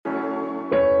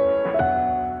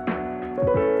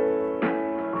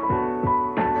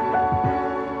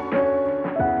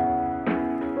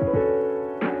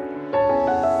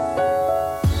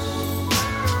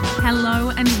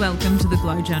welcome to the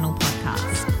Glow Journal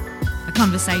podcast, a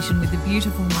conversation with the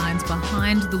beautiful minds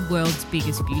behind the world's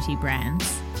biggest beauty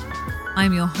brands.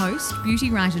 I'm your host,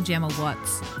 beauty writer Gemma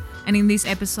Watts, and in this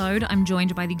episode, I'm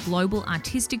joined by the Global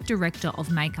Artistic Director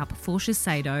of Makeup for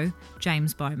Shiseido,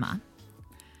 James Bomer.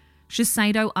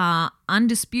 Shiseido are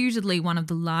undisputedly one of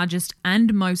the largest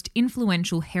and most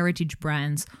influential heritage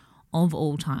brands of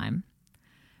all time.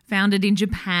 Founded in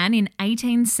Japan in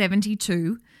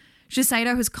 1872,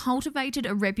 Shiseido has cultivated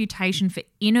a reputation for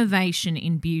innovation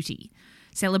in beauty,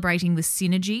 celebrating the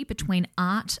synergy between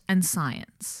art and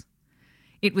science.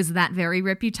 It was that very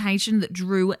reputation that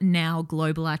drew now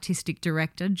Global Artistic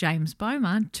Director James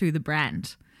Bomer to the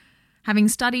brand. Having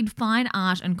studied fine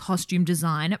art and costume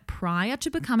design prior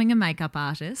to becoming a makeup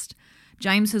artist,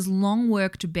 James has long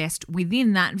worked best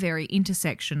within that very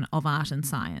intersection of art and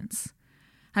science.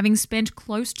 Having spent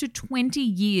close to 20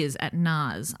 years at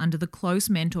NARS under the close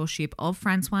mentorship of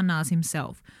Francois NARS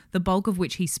himself, the bulk of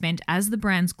which he spent as the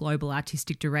brand's global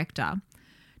artistic director,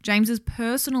 James's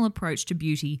personal approach to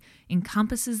beauty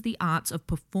encompasses the arts of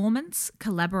performance,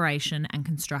 collaboration, and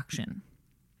construction.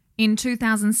 In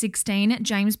 2016,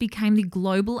 James became the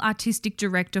global artistic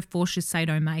director for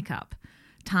Shiseido Makeup,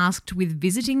 tasked with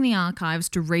visiting the archives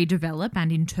to redevelop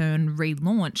and in turn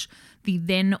relaunch the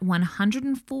then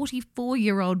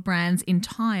 144-year-old brand's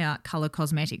entire colour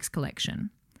cosmetics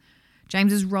collection.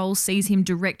 James's role sees him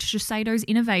direct Shiseido's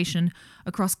innovation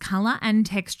across colour and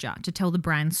texture to tell the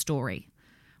brand's story,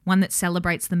 one that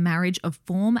celebrates the marriage of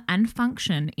form and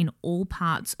function in all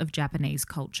parts of Japanese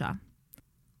culture.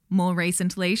 More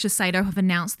recently, Shiseido have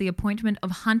announced the appointment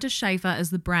of Hunter Schafer as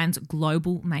the brand's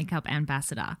global makeup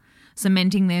ambassador,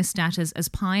 cementing their status as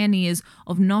pioneers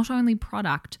of not only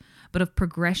product, but of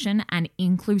progression and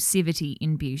inclusivity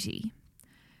in beauty.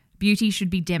 Beauty should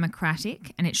be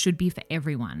democratic and it should be for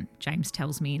everyone, James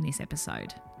tells me in this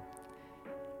episode.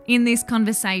 In this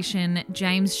conversation,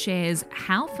 James shares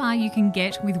how far you can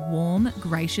get with warm,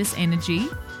 gracious energy,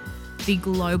 the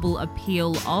global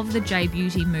appeal of the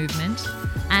J-Beauty movement,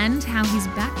 and how his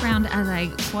background as a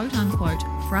quote-unquote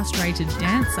frustrated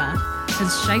dancer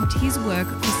has shaped his work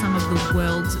for some of the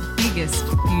world's biggest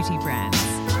beauty brands.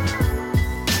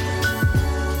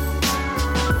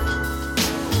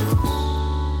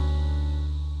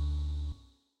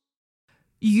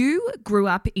 You grew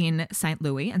up in St.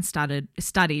 Louis and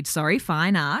studied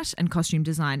fine art and costume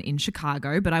design in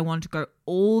Chicago, but I want to go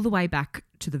all the way back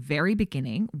to the very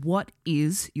beginning. What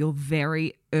is your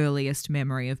very earliest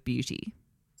memory of beauty?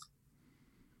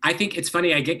 I think it's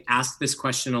funny, I get asked this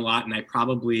question a lot and I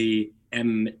probably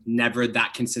am never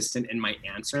that consistent in my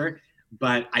answer.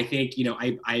 But I think,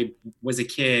 I was a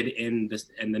kid in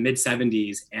the mid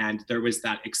 70s and there was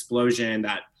that explosion,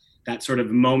 that sort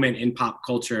of moment in pop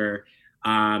culture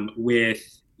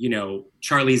with,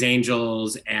 Charlie's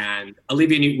Angels and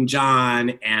Olivia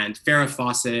Newton-John and Farrah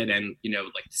Fawcett and,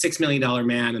 like the $6 Million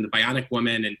Man and the Bionic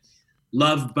Woman and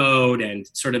Love Boat and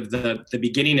sort of the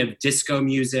beginning of disco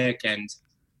music and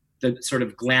the sort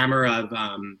of glamour of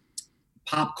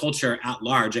pop culture at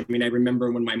large. I mean, I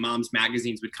remember when my mom's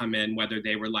magazines would come in, whether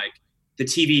they were like the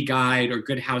TV Guide or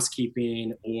Good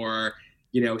Housekeeping or,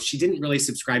 she didn't really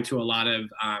subscribe to a lot of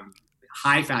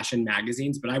high fashion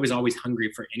magazines, but I was always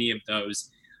hungry for any of those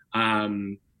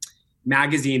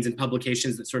magazines and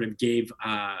publications that sort of gave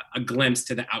a glimpse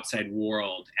to the outside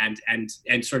world and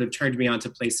sort of turned me on to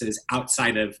places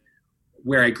outside of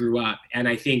where I grew up. And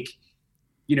I think,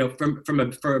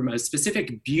 from a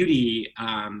specific beauty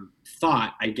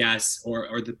thought, I guess,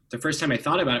 or the first time I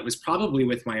thought about it was probably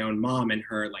with my own mom and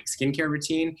her like skincare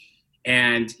routine.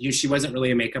 And she wasn't really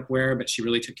a makeup wearer, but she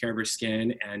really took care of her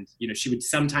skin. And, she would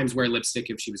sometimes wear lipstick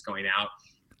if she was going out.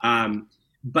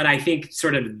 But I think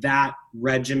sort of that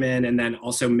regimen and then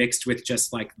also mixed with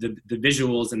just like the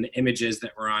visuals and the images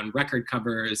that were on record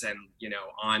covers and,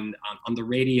 on the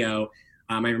radio.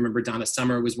 I remember Donna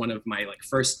Summer was one of my like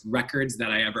first records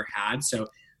that I ever had. So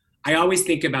I always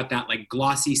think about that like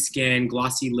glossy skin,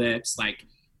 glossy lips, like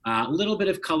a little bit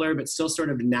of color, but still sort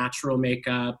of natural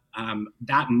makeup.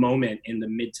 That moment in the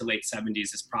mid to late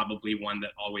 70s is probably one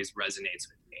that always resonates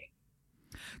with me.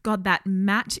 God, that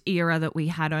matte era that we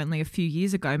had only a few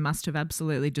years ago must have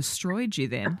absolutely destroyed you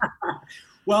then.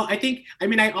 Well, I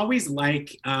always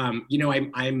like, I'm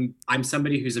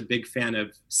somebody who's a big fan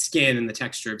of skin and the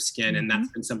texture of skin. And that's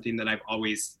been something that I've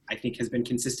always, I think has been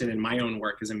consistent in my own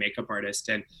work as a makeup artist.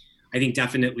 And I think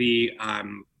definitely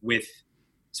with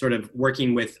sort of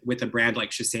working with a brand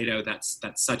like Shiseido, that's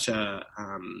such a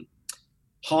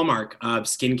hallmark of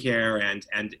skincare and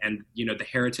the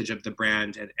heritage of the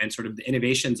brand and sort of the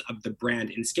innovations of the brand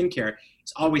in skincare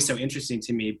is always so interesting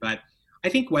to me. But I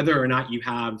think whether or not you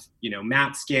have,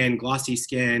 matte skin, glossy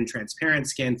skin, transparent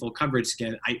skin, full coverage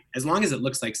skin, as long as it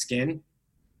looks like skin,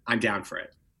 I'm down for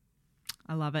it.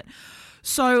 I love it.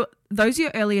 So those are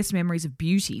your earliest memories of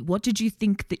beauty. What did you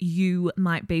think that you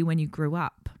might be when you grew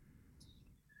up?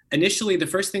 Initially, the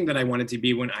first thing that I wanted to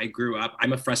be when I grew up,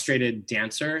 I'm a frustrated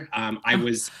dancer.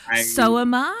 So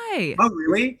am I. Oh,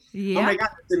 really? Yeah. Oh my God,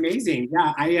 that's amazing.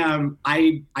 Yeah,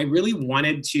 I really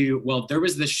wanted to. Well, there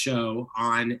was this show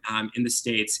on in the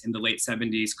States in the late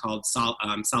 '70s called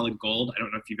Solid Gold. I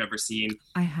don't know if you've ever seen.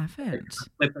 I haven't. A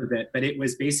clip of it, but it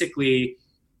was basically.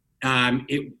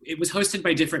 It was hosted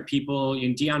by different people.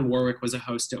 Dionne Warwick was a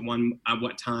host at one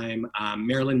time.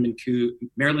 Marilyn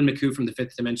McCoo from The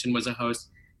Fifth Dimension was a host.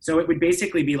 So it would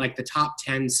basically be like the top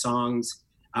 10 songs,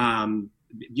 on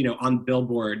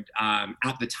Billboard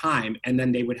at the time, and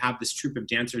then they would have this troupe of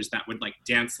dancers that would like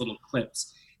dance little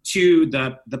clips to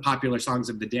the popular songs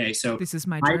of the day. So this is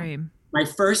my dream. My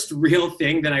first real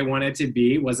thing that I wanted to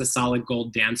be was a Solid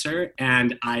Gold dancer,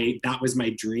 and that was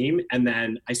my dream. And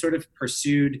then I sort of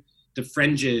pursued the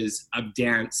fringes of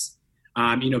dance,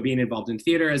 being involved in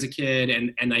theater as a kid,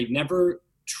 and I never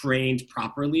trained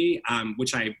properly,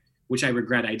 which I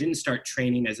regret. I didn't start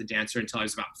training as a dancer until I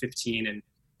was about 15. And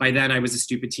by then I was a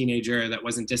stupid teenager that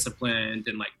wasn't disciplined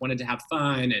and like wanted to have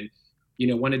fun and,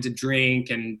 wanted to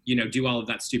drink and, do all of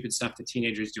that stupid stuff that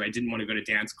teenagers do. I didn't want to go to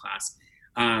dance class.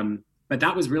 But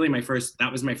that was really my first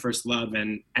love.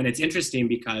 And it's interesting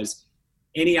because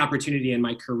any opportunity in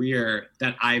my career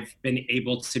that I've been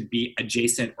able to be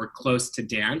adjacent or close to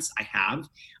dance, I have,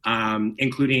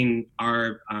 including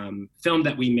our film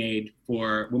that we made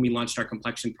for when we launched our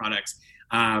complexion products.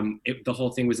 The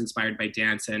whole thing was inspired by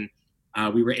dance, and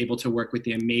we were able to work with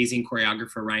the amazing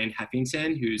choreographer Ryan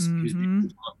Heffington, who's from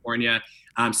California.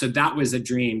 So that was a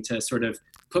dream to sort of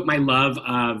put my love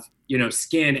of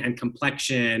skin and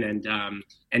complexion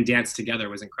and dance together.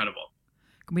 Was incredible.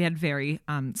 We had very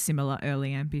similar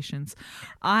early ambitions.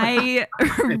 My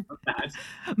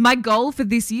goal for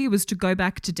this year was to go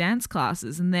back to dance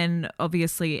classes, and then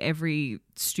obviously every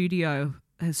studio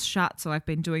has shut, so I've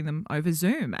been doing them over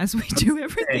Zoom as we do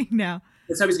everything now.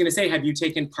 So I was going to say, have you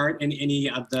taken part in any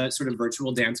of the sort of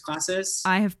virtual dance classes?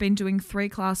 I have been doing 3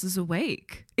 classes a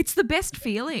week. It's the best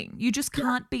feeling. You just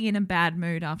can't be in a bad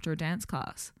mood after a dance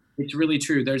class. It's really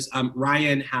true. There's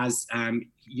Ryan has,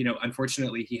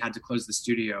 unfortunately he had to close the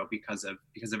studio because of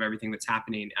everything that's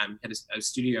happening. He had a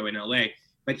studio in LA,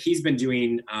 but he's been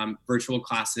doing virtual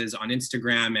classes on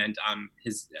Instagram, and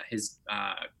his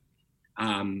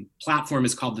platform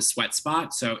is called The Sweat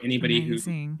Spot. So anybody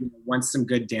Amazing. Who wants some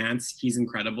good dance, he's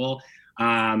incredible.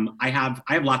 I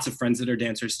have lots of friends that are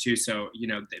dancers too. So,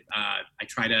 I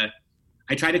try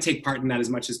to take part in that as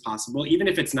much as possible. Even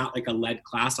if it's not like a led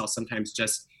class, I'll sometimes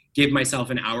just give myself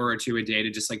an hour or two a day to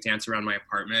just like dance around my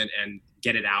apartment and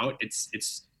get it out.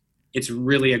 It's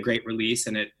really a great release,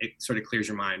 and it sort of clears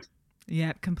your mind.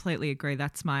 Yeah, completely agree.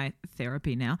 That's my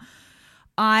therapy now.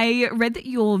 I read that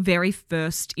your very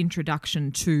first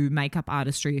introduction to makeup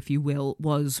artistry, if you will,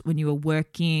 was when you were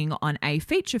working on a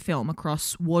feature film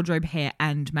across wardrobe, hair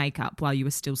and makeup while you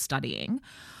were still studying.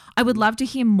 I would love to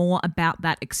hear more about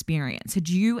that experience. Had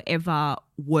you ever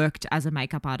worked as a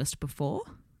makeup artist before?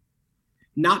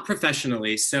 Not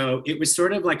professionally. So it was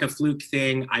sort of like a fluke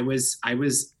thing. I was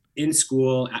in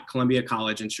school at Columbia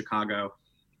College in Chicago,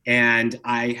 and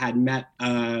I had met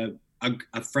a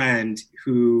friend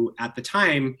who, at the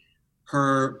time,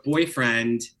 her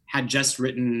boyfriend had just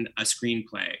written a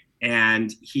screenplay,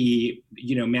 and he,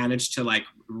 managed to like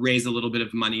raise a little bit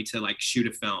of money to like shoot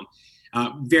a film,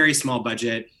 very small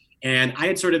budget. And I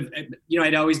had sort of,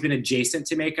 I'd always been adjacent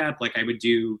to makeup. Like I would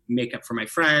do makeup for my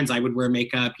friends. I would wear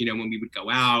makeup, when we would go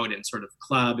out and sort of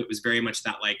club. It was very much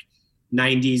that like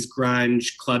 90s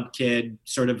grunge club kid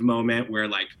sort of moment where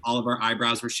like all of our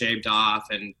eyebrows were shaved off,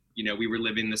 and, we were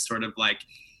living this sort of like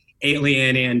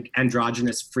alien and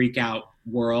androgynous freak out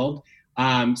world.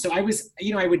 So I was,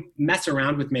 I would mess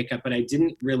around with makeup, but I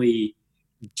didn't really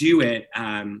do it.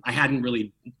 I hadn't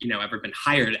really, ever been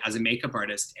hired as a makeup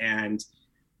artist. And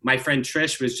my friend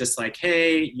Trish was just like,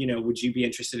 hey, would you be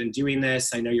interested in doing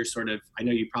this? I know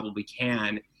you probably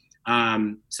can.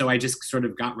 So I just sort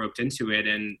of got roped into it.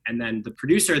 And then the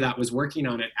producer that was working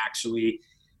on it actually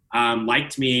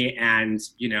liked me. And,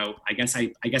 I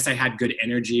guess I had good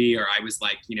energy, or I was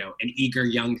like, an eager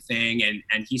young thing.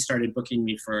 And he started booking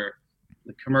me for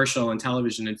the commercial and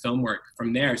television and film work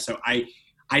from there. So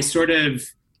I sort of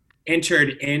entered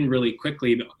in really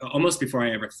quickly, almost before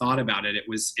I ever thought about it. It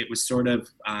was sort of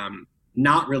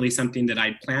not really something that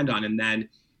I'd planned on. And then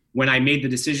when I made the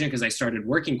decision, because I started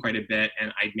working quite a bit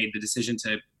and I made the decision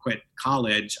to quit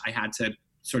college, I had to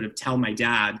sort of tell my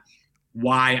dad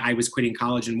why I was quitting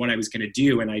college and what I was going to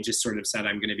do. And I just sort of said,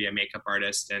 I'm going to be a makeup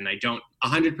artist. And I don't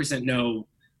 100% know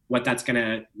what that's going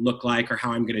to look like or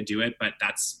how I'm going to do it, but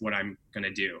that's what I'm going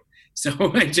to do.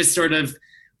 So I just sort of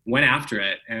went after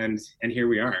it, and here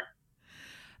we are.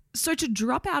 So to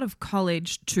drop out of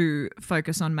college to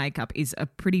focus on makeup is a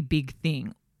pretty big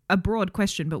thing. A broad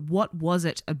question, but what was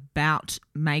it about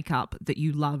makeup that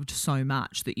you loved so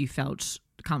much that you felt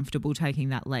comfortable taking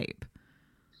that leap?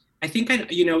 I think,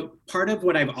 part of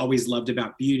what I've always loved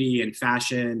about beauty and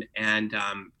fashion and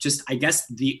just, I guess,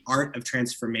 the art of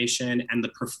transformation and the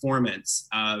performance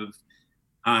of,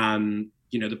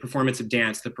 the performance of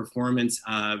dance, the performance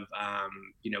of,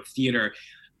 theater.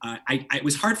 It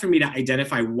was hard for me to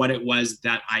identify what it was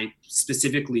that I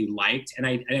specifically liked. And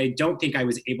I don't think I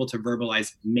was able to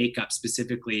verbalize makeup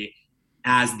specifically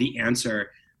as the answer.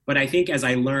 But I think as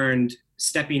I learned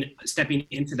stepping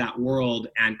into that world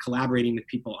and collaborating with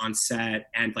people on set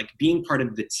and like being part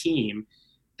of the team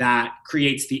that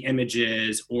creates the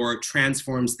images or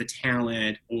transforms the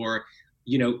talent or,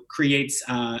 creates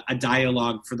a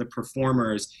dialogue for the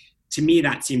performers, to me,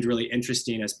 that seemed really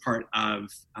interesting as part of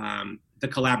the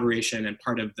collaboration and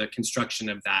part of the construction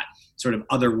of that sort of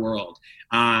other world.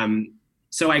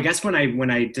 So I guess when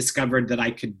I discovered that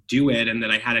I could do it and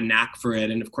that I had a knack for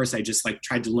it, and of course I just like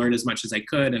tried to learn as much as I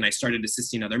could, and I started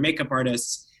assisting other makeup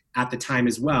artists at the time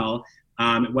as well.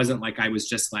 It wasn't like I was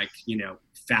just like,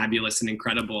 fabulous and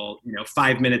incredible,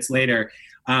 5 minutes later,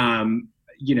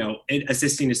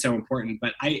 assisting is so important.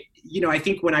 But I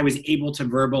think when I was able to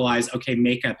verbalize, okay,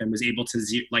 makeup, and was able to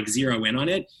zero in on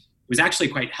it, it was actually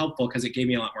quite helpful because it gave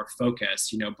me a lot more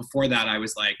focus. Before that I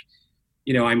was like,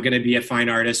 I'm going to be a fine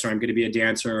artist, or I'm going to be a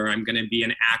dancer, or I'm going to be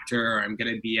an actor, or I'm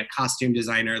going to be a costume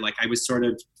designer. Like I was sort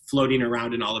of floating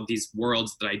around in all of these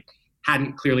worlds that I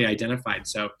hadn't clearly identified.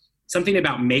 So something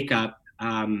about makeup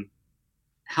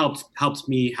helped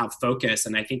me have focus,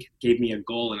 and I think gave me a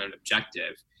goal and an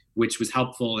objective, which was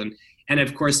helpful. And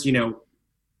of course,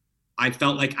 I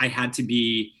felt like I had to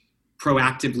be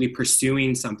proactively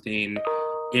pursuing something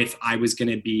if I was going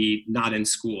to be not in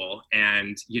school.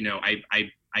 And,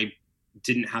 I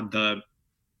didn't have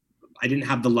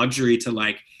the luxury to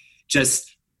like,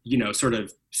 just, sort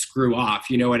of screw off.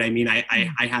 You know what I mean? I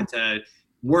had to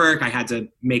work. I had to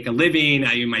make a living.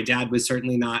 My dad was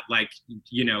certainly not like,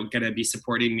 going to be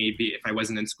supporting me if I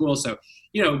wasn't in school. So,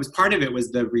 it was part of it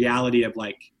was the reality of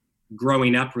like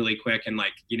growing up really quick and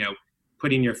like,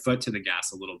 putting your foot to the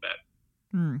gas a little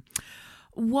bit.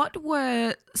 What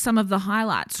were some of the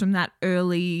highlights from that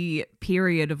early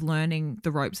period of learning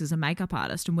the ropes as a makeup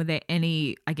artist? And were there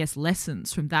any, I guess,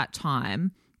 lessons from that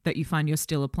time that you find you're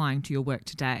still applying to your work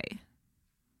today?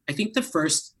 I think the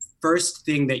first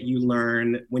thing that you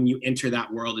learn when you enter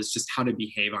that world is just how to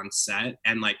behave on set,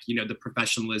 and like, the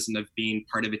professionalism of being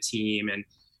part of a team and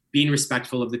being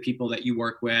respectful of the people that you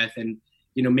work with, and,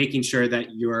 making sure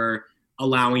that you're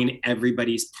allowing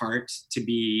everybody's part to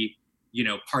be,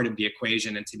 part of the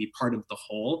equation and to be part of the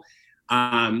whole.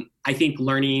 I think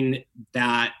learning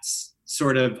that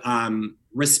sort of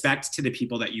respect to the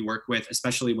people that you work with,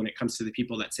 especially when it comes to the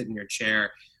people that sit in your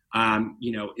chair,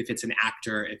 if it's an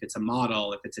actor, if it's a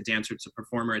model, if it's a dancer, it's a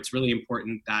performer, it's really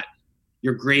important that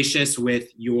you're gracious with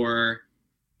your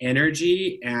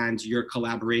energy and your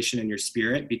collaboration and your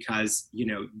spirit, because,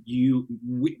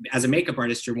 as a makeup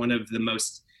artist, you're one of the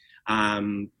most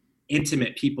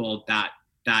intimate people that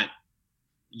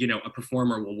a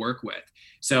performer will work with.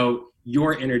 So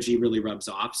your energy really rubs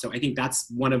off. So I think that's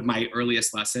one of my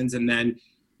earliest lessons. And then,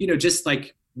 just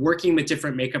like working with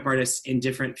different makeup artists in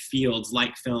different fields,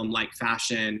 like film, like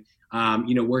fashion,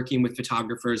 working with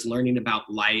photographers, learning about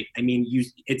light. I mean,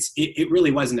 it really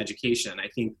was an education. I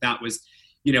think that was,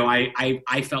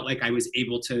 I felt like I was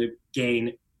able to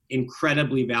gain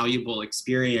incredibly valuable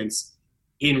experience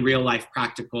in real life,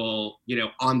 practical,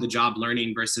 on the job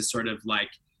learning versus sort of like,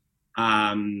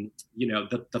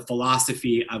 the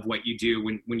philosophy of what you do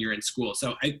when you're in school.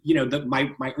 So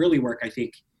my early work, I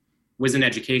think, was an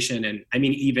education. And I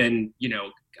mean, even,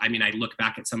 I look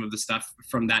back at some of the stuff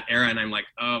from that era and I'm like,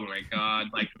 oh my God,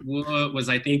 like what was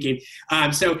I thinking?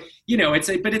 So,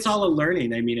 but it's all a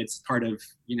learning. I mean, it's part of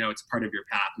your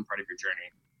path and part of your journey.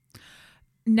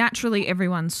 Naturally,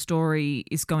 everyone's story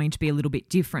is going to be a little bit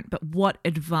different, but what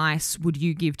advice would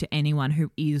you give to anyone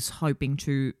who is hoping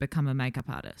to become a makeup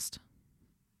artist?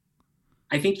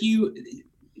 I think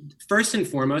first and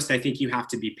foremost, I think you have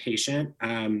to be patient.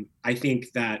 I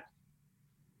think that,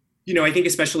 I think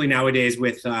especially nowadays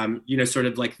with, sort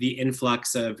of like the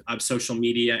influx of social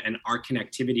media and our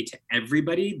connectivity to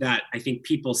everybody, that I think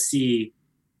people see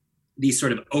these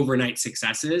sort of overnight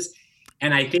successes.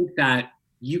 And I think that,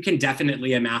 you can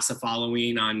definitely amass a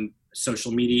following on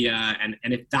social media. And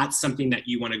if that's something that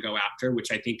you want to go after,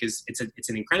 which I think it's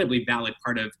an incredibly valid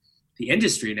part of the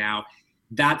industry now,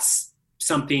 that's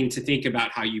something to think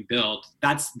about how you build.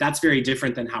 That's very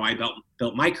different than how I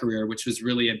built my career, which was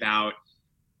really about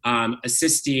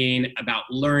assisting, about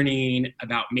learning,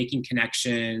 about making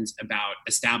connections, about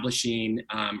establishing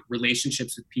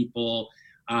relationships with people,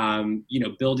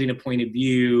 building a point of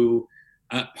view.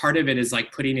 Part of it is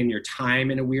like putting in your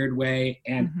time in a weird way.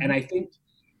 And I think,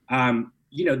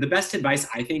 the best advice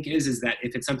I think is that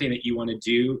if it's something that you want to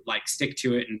do, like stick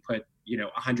to it and put,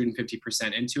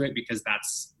 150% into it, because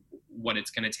that's what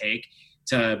it's going to take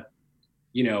to,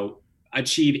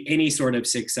 achieve any sort of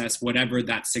success, whatever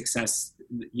that success,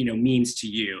 means to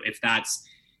you. If that's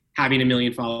having 1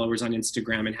 million followers on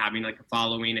Instagram and having like a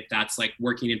following, if that's like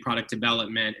working in product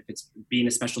development, if it's being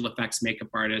a special effects makeup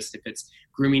artist, if it's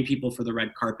grooming people for the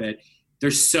red carpet,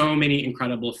 there's so many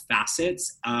incredible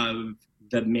facets of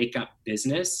the makeup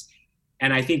business.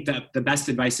 And I think that the best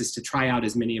advice is to try out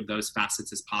as many of those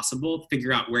facets as possible,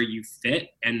 figure out where you fit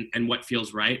and what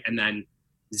feels right, and then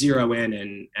zero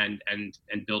in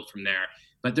and build from there.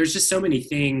 But there's just so many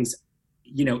things,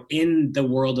 in the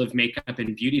world of makeup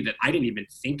and beauty that I didn't even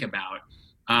think about,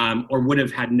 or would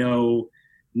have had no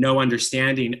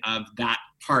understanding of that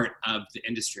part of the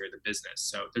industry or the business.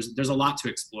 So there's a lot to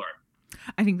explore.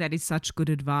 I think that is such good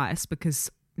advice because,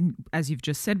 as you've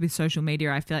just said, with social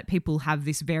media, I feel like people have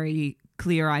this very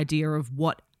clear idea of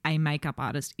what a makeup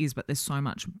artist is, but there's so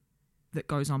much that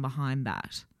goes on behind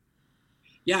that.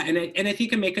 Yeah, and I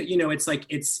think a makeup, it's like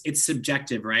it's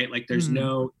subjective, right? Like there's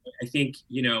no, I think,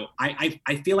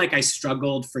 I feel like I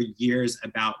struggled for years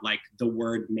about like the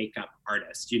word makeup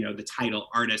artist, the title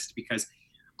artist, because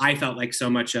I felt like so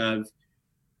much of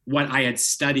what I had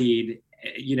studied,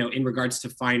 in regards to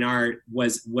fine art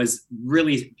was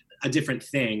really a different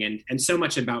thing, and so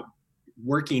much about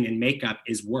working in makeup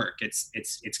is work. It's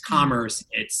commerce,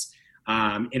 it's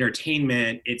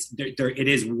entertainment, it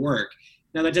is work.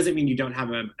 Now, that doesn't mean you don't have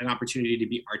an opportunity to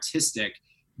be artistic,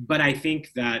 but I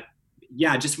think that,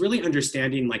 just really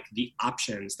understanding like the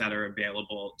options that are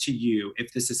available to you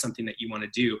if this is something that you want to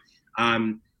do.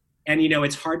 And,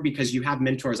 it's hard because you have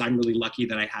mentors. I'm really lucky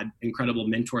that I had incredible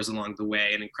mentors along the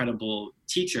way and incredible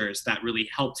teachers that really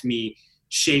helped me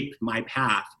shape my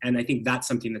path. And I think that's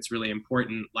something that's really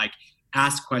important. Like,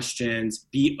 ask questions,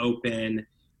 be open,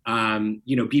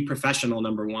 be professional,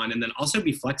 number one, and then also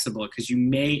be flexible, because you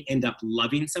may end up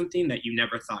loving something that you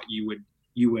never thought you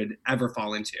would ever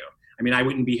fall into. I mean, I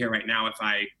wouldn't be here right now if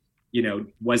I,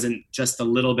 wasn't just a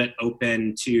little bit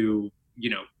open to,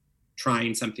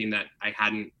 trying something that I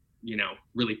hadn't,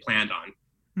 really planned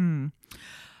on.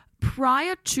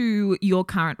 Prior to your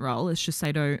current role as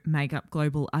Shiseido Makeup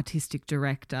Global Artistic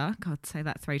Director, God, say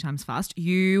that 3 times fast,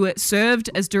 you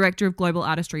served as Director of Global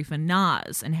Artistry for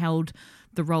NARS and held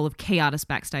the role of key artist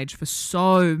backstage for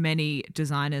so many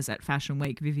designers at Fashion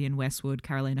Week, Vivienne Westwood,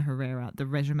 Carolina Herrera. The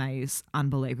resume is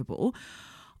unbelievable.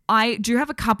 I do have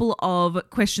a couple of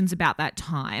questions about that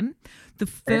time. The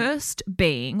first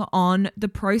being on the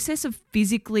process of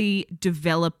physically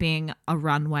developing a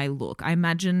runway look. I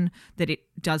imagine that it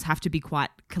does have to be quite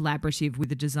collaborative with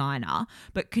the designer,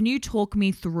 but can you talk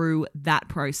me through that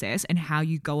process and how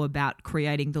you go about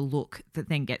creating the look that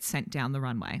then gets sent down the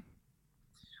runway?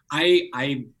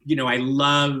 I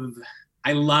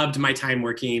loved my time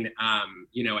working,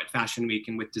 at Fashion Week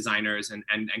and with designers and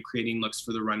creating looks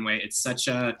for the runway. It's such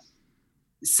a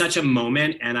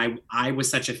moment. And I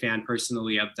was such a fan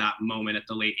personally of that moment at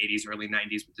the late 80s, early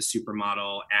 90s with the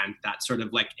supermodel and that sort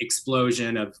of like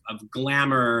explosion of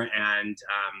glamour and,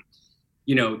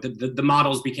 the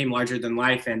models became larger than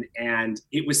life. And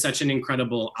it was such an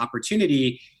incredible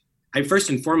opportunity. First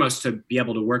and foremost, to be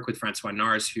able to work with Francois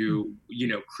Nars, who,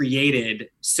 created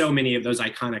so many of those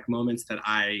iconic moments that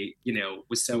I,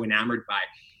 was so enamored by.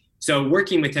 So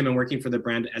working with him and working for the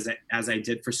brand as I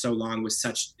did for so long was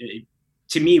such,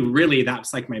 to me, really,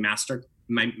 that's like my master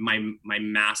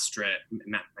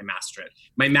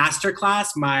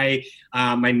class,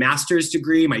 my master's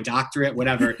degree, my doctorate,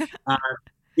 whatever.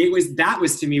 That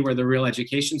was to me where the real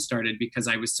education started, because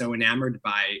I was so enamored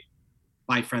by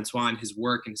Francois and his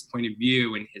work and his point of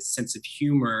view and his sense of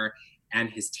humor and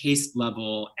his taste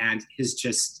level and his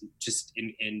just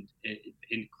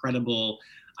incredible,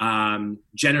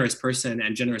 generous person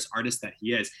and generous artist that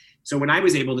he is. So when I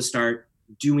was able to start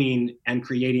doing and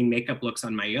creating makeup looks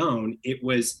on my own, it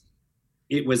was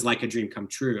like a dream come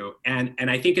true. And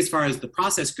I think as far as the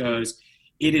process goes,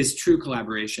 it is true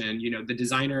collaboration. The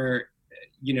designer,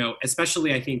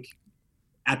 especially I think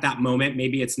at that moment,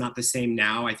 maybe it's not the same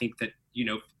now. I think that,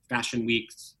 fashion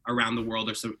weeks around the world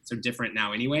are so different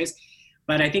now anyways.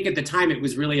 But I think at the time it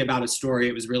was really about a story.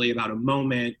 It was really about a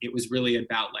moment. It was really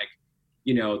about like,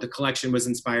 the collection was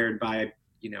inspired by,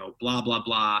 blah, blah,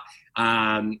 blah.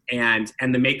 And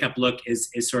the makeup look is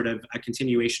sort of a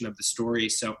continuation of the story.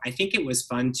 So I think it was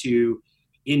fun to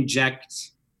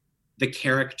inject the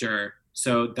character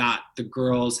so that the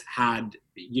girls had,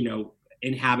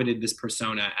 inhabited this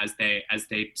persona as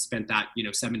they spent that,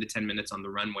 7 to 10 minutes on the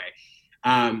runway.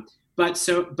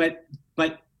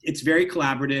 But it's very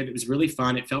collaborative. It was really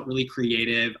fun. It felt really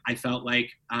creative. I felt like,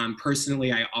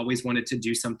 personally, I always wanted to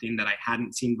do something that I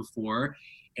hadn't seen before.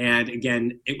 And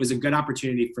again, it was a good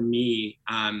opportunity for me.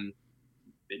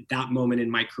 That moment in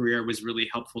my career was really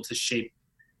helpful to shape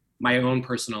my own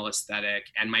personal aesthetic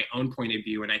and my own point of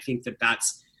view. And I think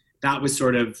that was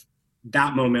sort of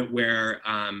that moment where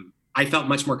I felt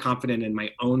much more confident in my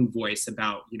own voice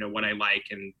about, what I like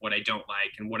and what I don't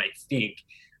like and what I think,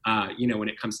 when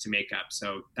it comes to makeup.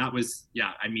 So that was,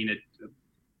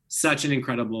 such an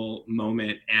incredible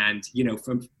moment. And,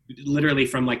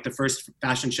 from like the first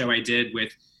fashion show I did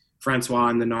with Francois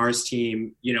and the NARS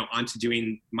team, onto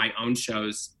doing my own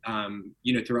shows,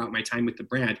 throughout my time with the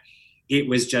brand, it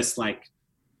was just like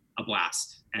a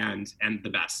blast and the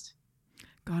best.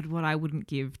 God, what I wouldn't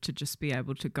give to just be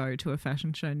able to go to a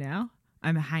fashion show now.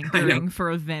 I'm hankering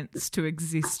for events to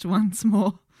exist once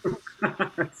more.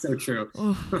 So true.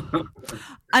 Oh.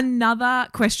 Another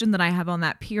question that I have on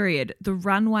that period, the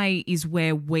runway is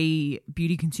where we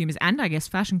beauty consumers and I guess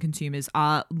fashion consumers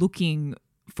are looking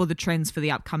for the trends for the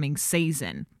upcoming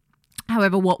season.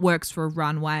 However, what works for a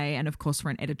runway and of course for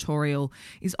an editorial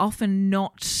is often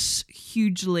not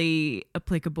hugely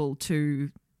applicable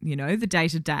to the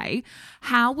day-to-day.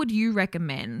 How would you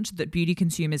recommend that beauty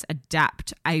consumers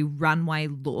adapt a runway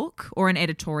look or an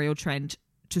editorial trend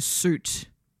to suit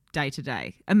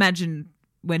day-to-day? Imagine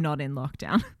we're not in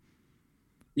lockdown.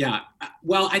 Yeah.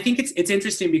 Well, I think it's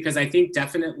interesting because I think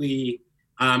definitely,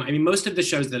 most of the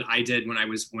shows that I did when I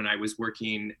was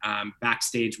working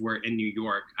backstage were in New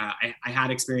York. I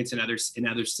had experience in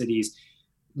other cities.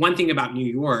 One thing about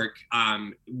New York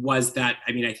was that,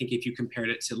 I think if you compared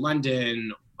it to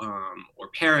London or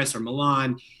Paris or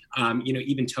Milan,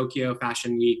 even Tokyo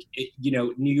Fashion Week,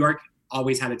 New York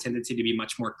always had a tendency to be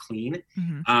much more clean,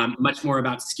 much more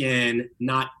about skin,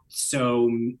 not so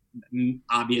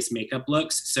obvious makeup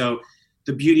looks. So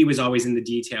the beauty was always in the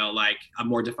detail, like a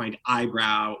more defined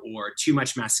eyebrow or too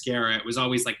much mascara. It was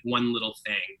always like one little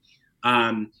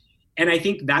thing. And I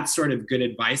think that's sort of good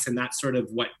advice. And that's sort of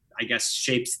what I guess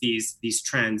shapes these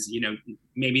trends.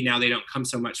 Maybe now they don't come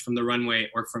so much from the runway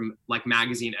or from like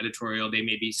magazine editorial. They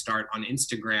maybe start on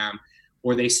Instagram,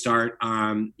 or they start,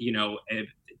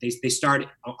 they start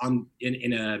on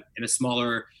in a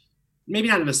smaller, maybe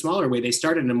not in a smaller way. They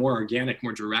start in a more organic,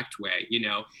 more direct way.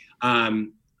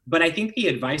 But I think the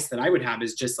advice that I would have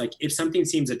is just like, if something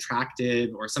seems attractive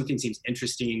or something seems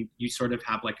interesting, you sort of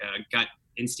have like a gut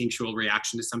instinctual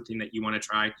reaction to something that you want to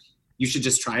try. You should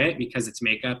just try it because it's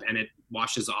makeup and it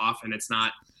washes off and it's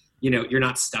not, you're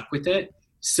not stuck with it.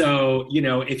 So,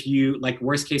 if you like,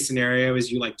 worst case scenario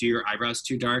is you like do your eyebrows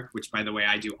too dark, which by the way,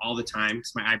 I do all the time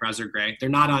because my eyebrows are gray. They're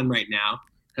not on right now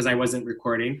because I wasn't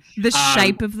recording. The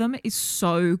shape of them is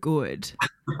so good.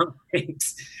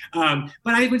 Thanks. But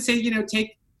I would say,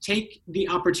 take the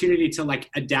opportunity to like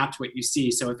adapt what you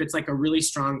see. So if it's like a really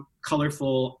strong,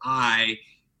 colorful eye,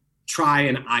 try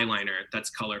an eyeliner that's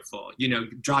colorful.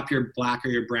 Drop your black or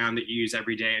your brown that you use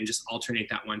every day and just alternate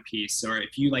that one piece. Or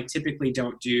if you like typically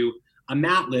don't do a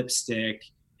matte lipstick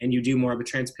and you do more of a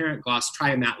transparent gloss, try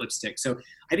a matte lipstick. So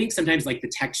I think sometimes like the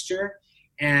texture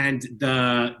and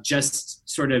the just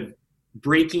sort of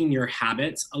breaking your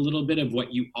habits a little bit of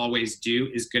what you always do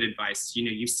is good advice.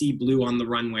 You see blue on the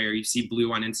runway or you see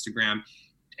blue on Instagram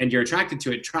and you're attracted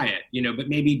to it, try it, but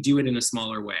maybe do it in a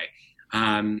smaller way.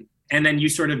 And then you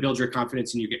sort of build your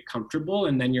confidence and you get comfortable,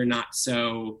 and then you're not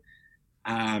so,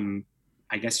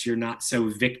 I guess you're not so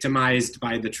victimized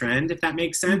by the trend, if that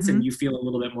makes sense, and you feel a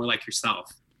little bit more like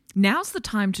yourself. Now's the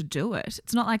time to do it.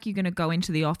 It's not like you're going to go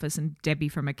into the office and Debbie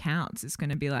from accounts is going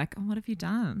to be like, oh, what have you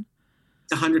done?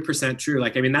 It's 100% true.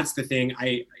 Like, that's the thing.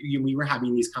 We were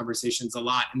having these conversations a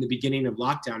lot in the beginning of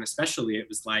lockdown, especially. It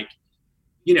was like,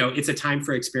 it's a time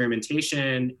for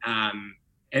experimentation.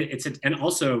 And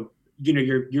also,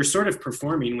 you're sort of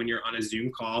performing when you're on a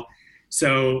Zoom call.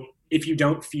 So if you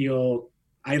don't feel,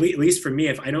 at least for me,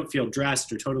 if I don't feel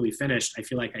dressed or totally finished, I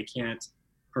feel like I can't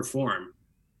perform.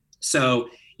 So,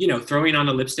 throwing on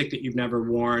a lipstick that you've never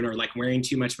worn, or like wearing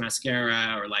too much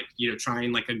mascara, or like,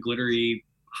 trying like a glittery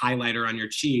highlighter on your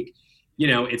cheek,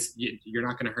 you're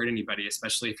not going to hurt anybody,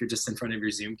 especially if you're just in front of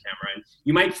your Zoom camera. And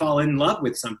you might fall in love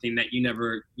with something that you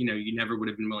never would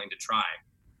have been willing to try.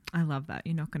 I love that.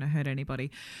 You're not going to hurt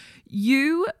anybody.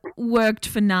 You worked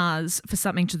for NARS for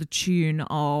something to the tune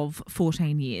of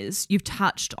 14 years. You've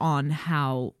touched on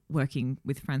how working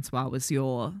with Francois was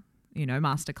your,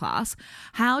 masterclass.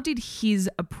 How did his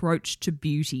approach to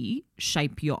beauty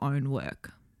shape your own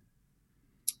work?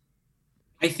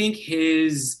 I think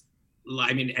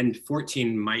and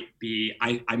 14 might be,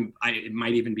 it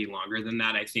might even be longer than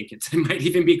that. I think it might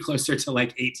even be closer to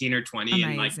like 18 or 20.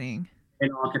 Amazing.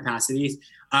 In all capacities,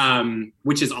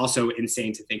 which is also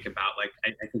insane to think about. Like,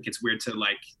 I think it's weird to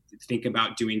like think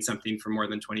about doing something for more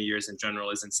than 20 years in general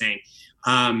is insane.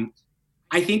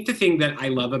 I think the thing that I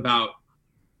love about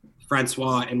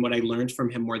Francois and what I learned from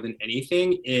him more than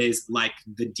anything is like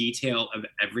the detail of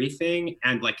everything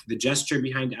and like the gesture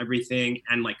behind everything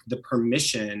and like the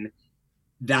permission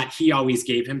that he always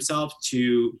gave himself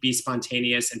to be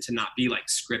spontaneous and to not be like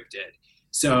scripted.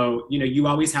 So, you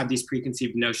always have these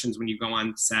preconceived notions when you go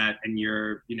on set and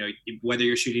you're, whether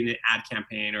you're shooting an ad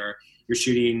campaign or you're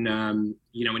shooting, an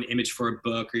image for a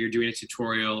book or you're doing a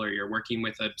tutorial or you're working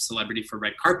with a celebrity for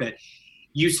red carpet,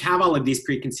 you have all of these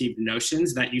preconceived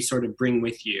notions that you sort of bring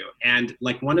with you. And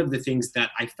like one of the things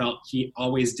that I felt he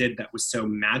always did that was so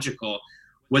magical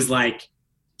was like,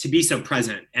 to be so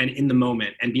present and in the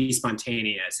moment and be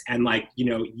spontaneous. And like,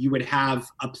 you would have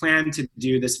a plan to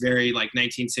do this very like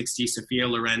 1960s Sophia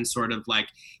Loren sort of like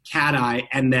cat eye.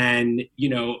 And then,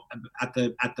 at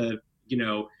the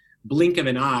blink of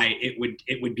an eye,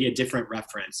 it would be a different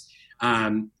reference.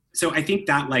 So I think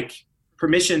that like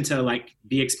permission to like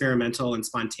be experimental and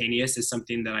spontaneous is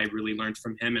something that I really learned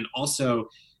from him. And also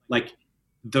like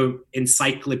the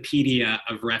encyclopedia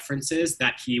of references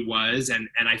that he was, and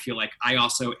I feel like I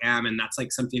also am, and that's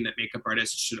like something that makeup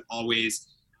artists should always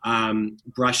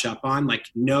brush up on, like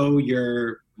know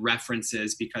your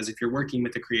references, because if you're working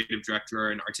with a creative director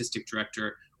or an artistic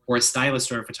director or a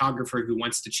stylist or a photographer who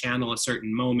wants to channel a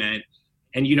certain moment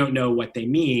and you don't know what they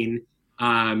mean,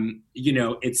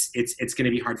 it's going to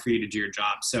be hard for you to do your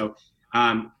job. So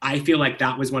I feel like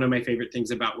that was one of my favorite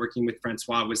things about working with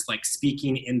Francois was like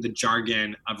speaking in the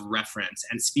jargon of reference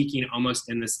and speaking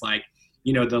almost in this like,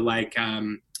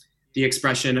 the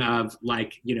expression of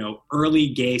like, early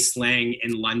gay slang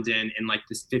in London in like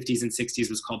the 50s and 60s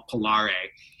was called polare.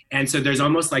 And so there's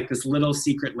almost like this little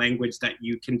secret language that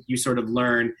you sort of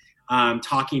learn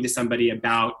talking to somebody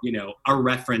about, a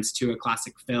reference to a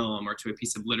classic film or to a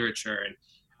piece of literature.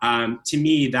 And to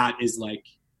me, that is like,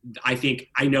 I think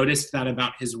I noticed that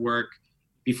about his work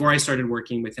before I started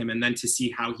working with him, and then to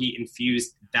see how he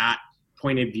infused that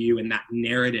point of view and that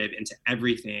narrative into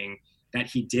everything that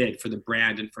he did for the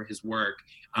brand and for his work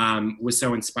was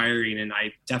so inspiring. And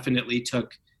I definitely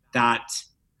took that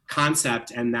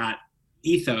concept and that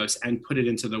ethos and put it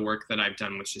into the work that I've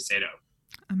done with Shiseido.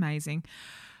 Amazing.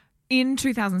 In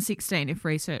 2016, if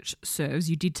research serves,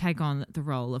 you did take on the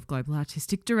role of Global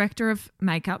Artistic Director of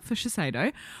Makeup for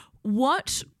Shiseido.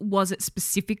 What was it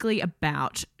specifically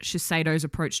about Shiseido's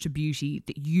approach to beauty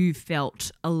that you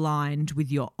felt aligned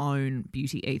with your own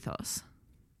beauty ethos?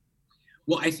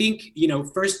 Well, I think,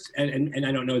 first, and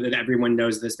I don't know that everyone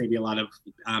knows this, maybe a lot of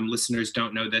listeners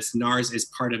don't know this, NARS is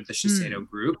part of the Shiseido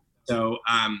group. So,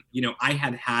 I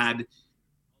had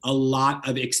a lot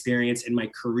of experience in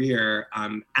my career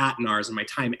at NARS and my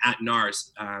time at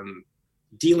NARS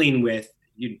dealing with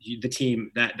the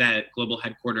team, that global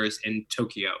headquarters in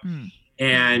Tokyo.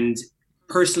 And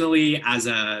personally, as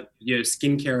a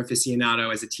skincare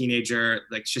aficionado, as a teenager,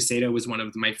 like Shiseido was one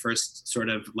of my first sort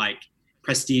of like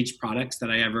prestige products that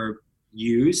I ever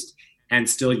used and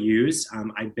still use.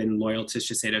 I've been loyal to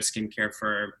Shiseido skincare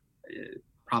for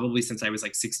probably since I was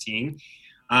like 16.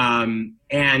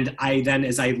 And I then,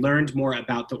 as I learned more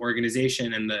about the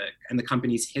organization and the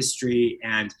company's history,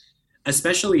 and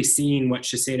especially seeing what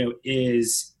Shiseido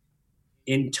is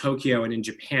in Tokyo and in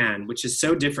Japan, which is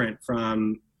so different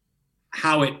from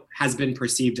how it has been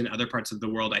perceived in other parts of the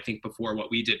world, I think before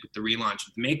what we did with the relaunch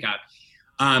of makeup,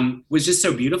 was just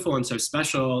so beautiful and so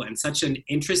special, and such an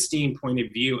interesting point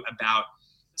of view about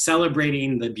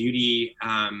celebrating the beauty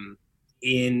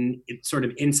in sort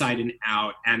of inside and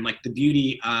out, and like the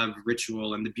beauty of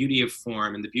ritual and the beauty of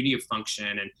form and the beauty of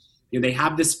function. And they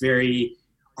have this very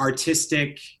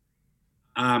artistic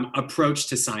approach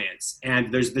to science,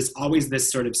 and there's always this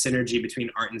sort of synergy between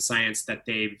art and science that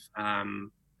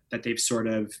they've sort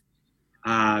of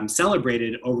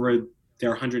celebrated over their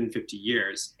 150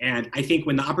 years. And I think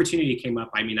when the opportunity came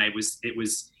up, I mean, it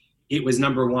was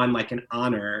number one, like an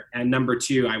honor, and number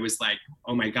two, I was like,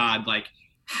 oh my God, like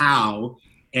how?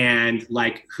 and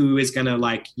like who is gonna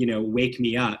like, you know, wake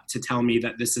me up to tell me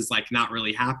that this is like not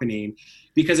really happening,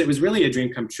 because it was really a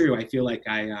dream come true. I feel like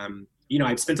you know,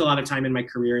 I've spent a lot of time in my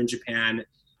career in Japan.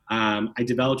 I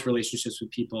developed relationships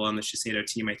with people on the Shiseido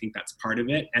team. I think that's part of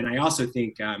it. And I also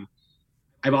think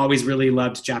I've always really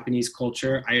loved Japanese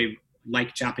culture. I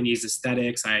like Japanese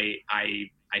aesthetics. I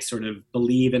sort of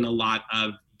believe in a lot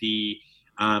of the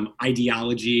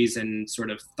ideologies and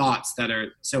sort of thoughts that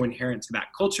are so inherent to that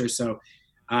culture. So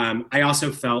I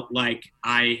also felt like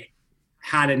I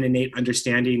had an innate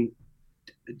understanding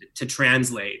to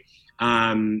translate.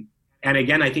 And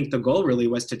again, I think the goal really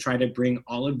was to try to bring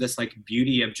all of this like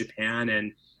beauty of Japan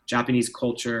and Japanese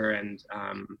culture and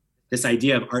this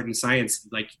idea of art and science,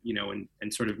 like, you know,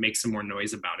 and sort of make some more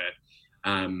noise about it.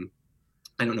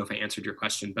 I don't know if I answered your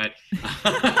question, but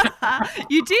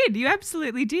You did. You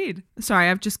absolutely did. Sorry,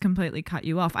 I've just completely cut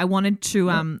you off. I wanted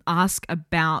to ask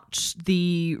about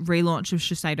the relaunch of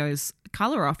Shiseido's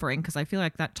color offering, because I feel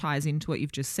like that ties into what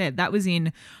you've just said. That was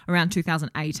in around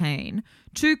 2018.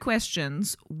 2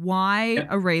 questions. Why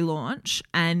a relaunch?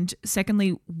 And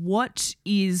secondly, what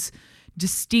is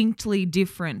distinctly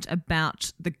different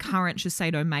about the current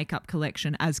Shiseido makeup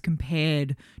collection as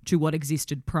compared to what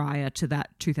existed prior to that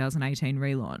 2018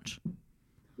 relaunch?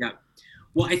 Yeah.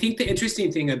 Well, I think the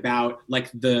interesting thing about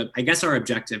like I guess our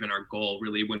objective and our goal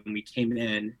really when we came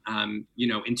in, you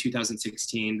know, in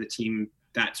 2016, the team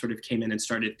that sort of came in and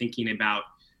started thinking about,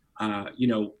 you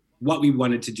know, what we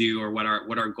wanted to do or what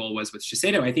our goal was with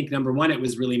Shiseido. I think number one, it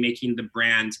was really making the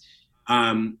brand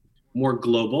more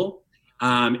global.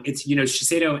 It's, you know,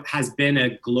 Shiseido has been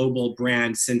a global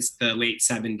brand since the late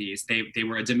 70s. They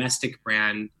were a domestic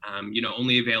brand, you know,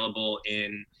 only available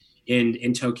in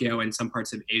Tokyo and some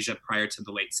parts of Asia prior to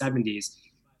the late 70s.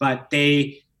 But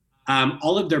they,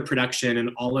 all of their production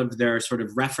and all of their sort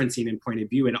of referencing and point of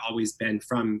view had always been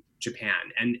from Japan.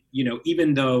 And, you know,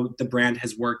 even though the brand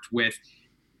has worked with,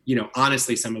 you know,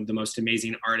 honestly, some of the most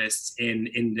amazing artists in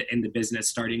the business,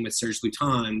 starting with Serge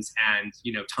Lutens and,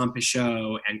 you know, Tom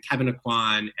Pichot and Kevin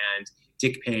Aucoin and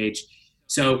Dick Page.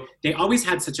 So they always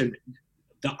had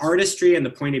the artistry and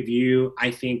the point of view,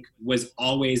 I think, was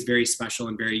always very special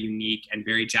and very unique and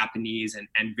very Japanese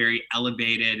and very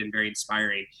elevated and very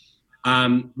inspiring.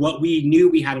 What we knew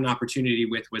we had an opportunity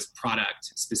with was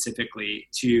product specifically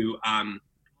to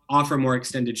offer more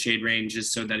extended shade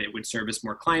ranges so that it would service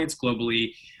more clients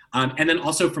globally. And then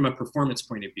also from a performance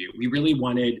point of view,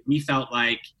 we felt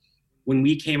like when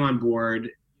we came on board,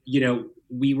 you know,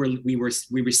 we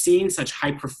were seeing such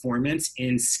high performance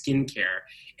in skincare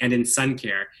and in sun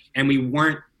care, and we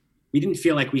didn't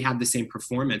feel like we had the same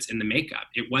performance in the makeup.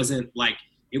 It wasn't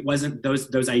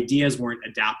those ideas weren't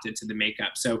adapted to the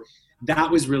makeup. So that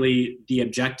was really the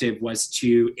objective, was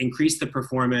to increase the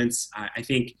performance. I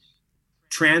think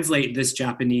translate this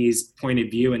Japanese point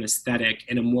of view and aesthetic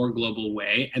in a more global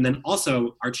way. And then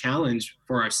also our challenge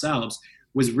for ourselves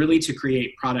was really to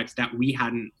create products that we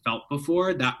hadn't felt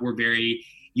before, that were very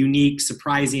unique,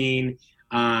 surprising,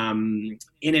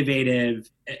 innovative,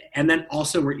 and then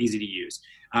also were easy to use.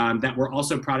 That were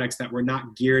also products that were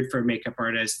not geared for makeup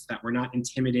artists, that were not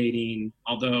intimidating,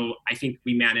 although I think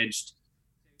we managed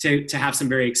to have some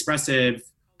very expressive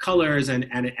colors and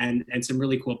some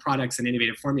really cool products and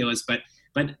innovative formulas, but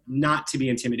not to be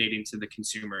intimidating to the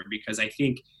consumer, because I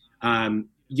think,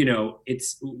 you know,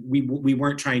 we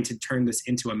weren't trying to turn this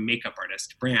into a makeup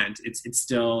artist brand. It's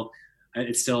still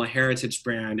a heritage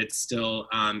brand. It still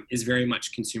is very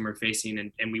much consumer facing,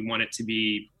 and we want it to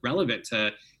be relevant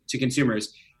to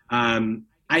consumers.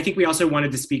 I think we also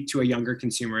wanted to speak to a younger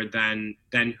consumer than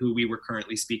who we were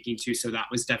currently speaking to. So that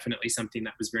was definitely something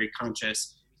that was very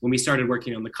conscious when we started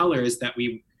working on the colors, that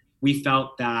we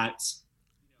felt that,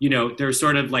 you know, there's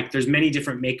sort of like, there's many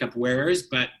different makeup wearers,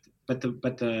 but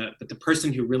the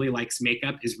person who really likes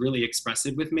makeup is really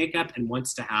expressive with makeup and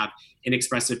wants to have an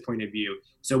expressive point of view.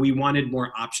 So we wanted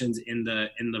more options in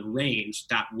the range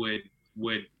that would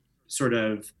sort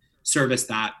of service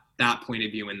that point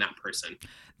of view in that person.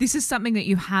 This is something that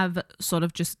you have sort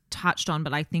of just touched on,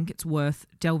 but I think it's worth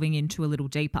delving into a little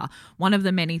deeper. One of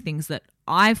the many things that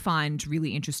I find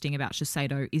really interesting about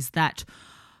Shiseido is that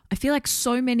I feel like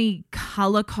so many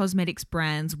color cosmetics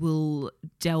brands will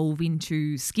delve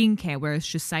into skincare, whereas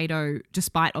Shiseido,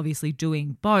 despite obviously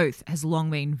doing both, has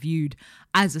long been viewed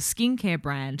as a skincare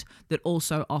brand that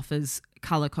also offers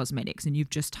color cosmetics. And you've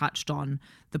just touched on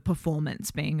the performance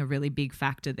being a really big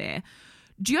factor there.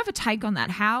 Do you have a take on that?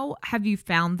 How have you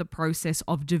found the process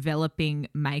of developing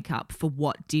makeup for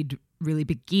what did really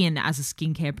begin as a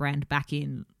skincare brand back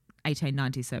in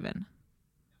 1897?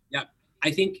 Yeah, I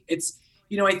think it's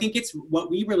I think it's what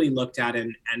we really looked at,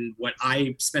 and what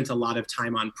I spent a lot of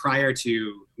time on prior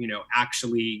to,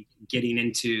 actually getting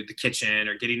into the kitchen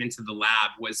or getting into the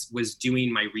lab was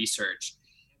doing my research,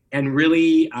 and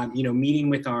really, meeting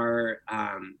with our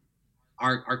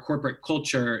corporate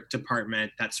culture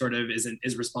department that sort of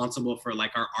is responsible for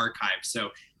like our archive. So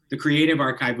the creative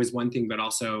archive was one thing, but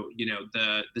also,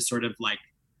 the sort of like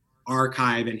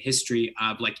archive and history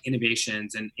of like innovation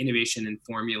and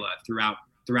formula throughout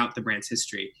the brand's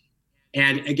history.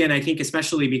 And again, I think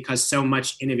especially because so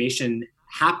much innovation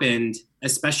happened,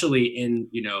 especially in,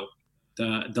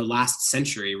 the last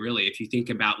century, really, if you think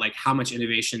about like how much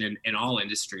innovation in all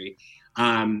industry,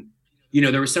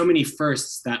 there were so many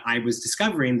firsts that I was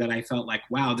discovering that I felt like,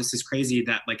 wow, this is crazy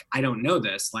that like, I don't know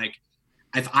this. Like,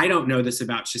 if I don't know this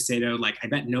about Shiseido, like I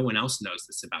bet no one else knows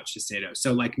this about Shiseido.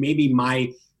 So like maybe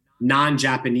my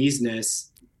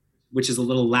non-Japanese-ness, which is a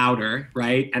little louder,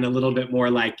 right? And a little bit more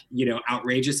like,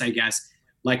 outrageous, I guess,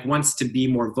 like wants to be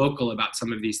more vocal about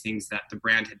some of these things that the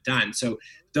brand had done. So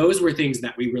those were things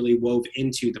that we really wove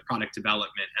into the product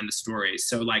development and the stories.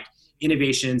 So like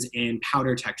innovations in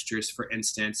powder textures, for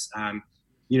instance,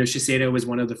 Shiseido was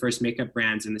one of the first makeup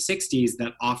brands in the 60s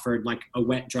that offered like a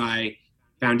wet dry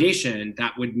foundation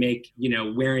that would make,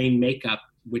 wearing makeup,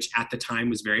 which at the time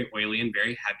was very oily and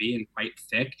very heavy and quite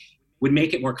thick, would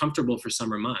make it more comfortable for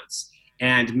summer months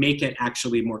and make it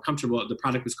actually more comfortable. The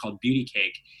product was called Beauty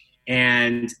Cake.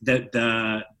 And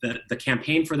the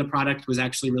campaign for the product was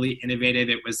actually really innovative.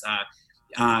 It was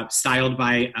styled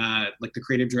by, like the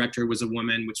creative director was a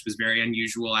woman, which was very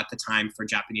unusual at the time for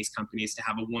Japanese companies to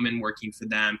have a woman working for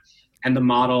them. And the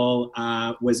model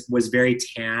was very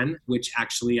tan, which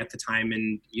actually at the time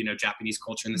in, Japanese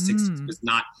culture in the 60s was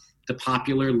not the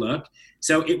popular look.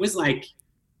 So it was like,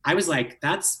 I was like,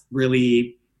 that's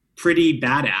really pretty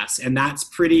badass. And that's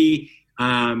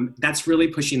really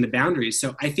pushing the boundaries.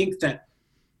 So I think that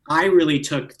I really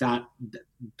took the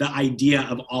idea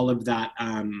of all of that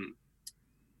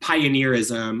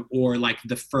pioneerism, or like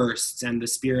the firsts and the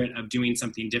spirit of doing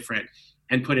something different,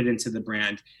 and put it into the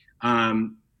brand.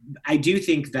 I do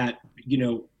think that,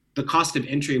 the cost of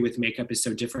entry with makeup is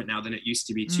so different now than it used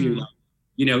to be too. Like,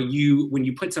 when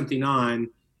you put something on,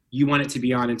 you want it to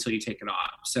be on until you take it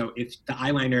off. So if the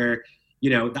eyeliner, the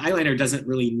eyeliner doesn't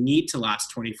really need to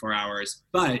last 24 hours,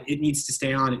 but it needs to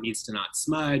stay on. It needs to not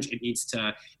smudge. It needs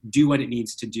to do what it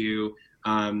needs to do.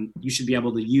 You should be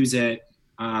able to use it.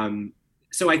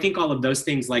 So I think all of those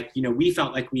things, like, we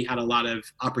felt like we had a lot of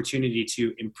opportunity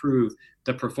to improve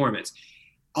the performance.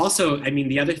 Also, I mean,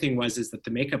 the other thing is that the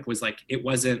makeup was like, it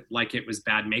wasn't like it was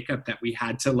bad makeup that we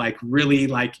had to like really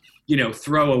like,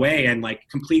 throw away and like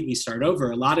completely start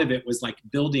over. A lot of it was like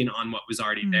building on what was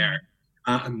already there,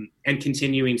 and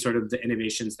continuing sort of the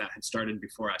innovations that had started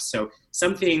before us. So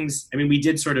some things, I mean, we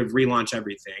did sort of relaunch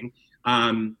everything.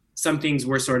 Some things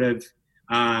were sort of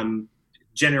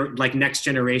like next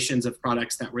generations of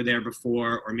products that were there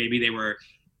before, or maybe they were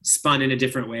spun in a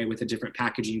different way with a different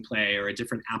packaging play or a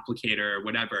different applicator or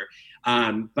whatever.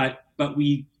 But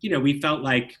we, we felt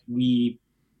like we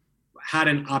had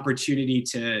an opportunity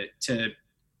to,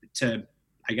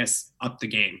 I guess, up the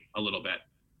game a little bit.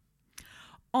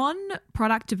 On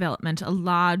product development, a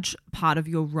large part of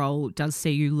your role does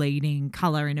see you leading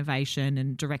color innovation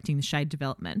and directing the shade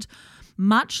development.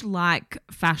 Much like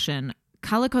fashion,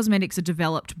 color cosmetics are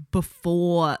developed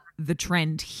before the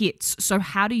trend hits. So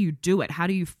how do you do it? How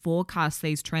do you forecast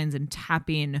these trends and tap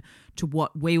in to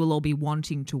what we will all be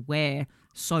wanting to wear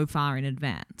so far in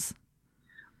advance?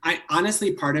 I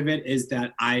honestly, part of it is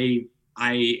that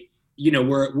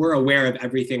we're aware of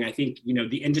everything. I think,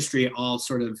 the industry all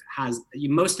sort of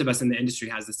most of us in the industry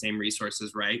has the same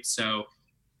resources, right? So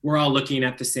we're all looking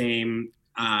at the same,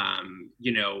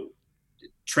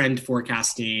 trend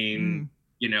forecasting,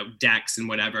 decks and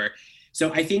whatever.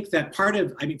 So I think that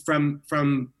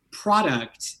from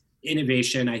product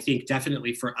innovation, I think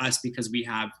definitely for us, because we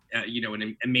have,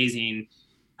 an amazing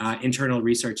internal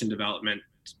research and development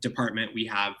department. We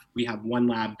have one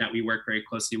lab that we work very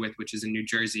closely with, which is in New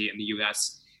Jersey in the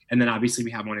US. And then obviously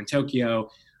we have one in Tokyo.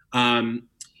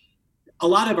 A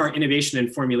lot of our innovation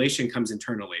and formulation comes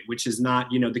internally, which is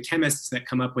not, the chemists that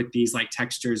come up with these like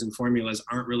textures and formulas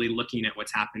aren't really looking at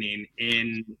what's happening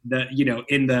in the,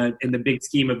 in the big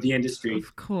scheme of the industry.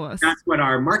 Of course. That's what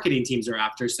our marketing teams are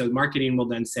after. So marketing will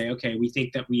then say, okay, we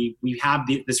think that we have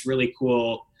this really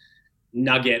cool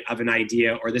nugget of an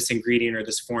idea, or this ingredient, or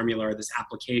this formula, or this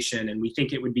application, and we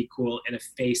think it would be cool in a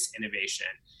face innovation.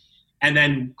 And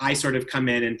then I sort of come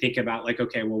in and think about like,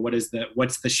 okay, well, what's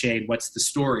the shade? What's the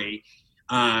story?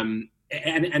 And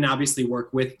obviously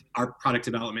work with our product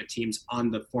development teams on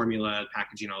the formula,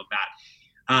 packaging, all of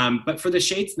But for the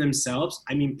shades themselves,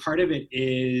 I mean, part of it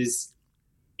is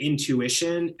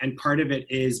intuition and part of it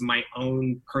is my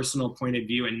own personal point of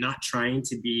view and not trying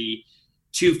to be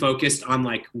too focused on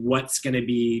like what's going to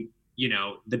be, you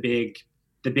know, the big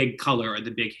color or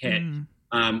the big hit.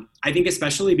 I think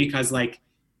especially because like,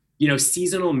 you know,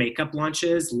 seasonal makeup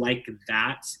launches like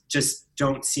that just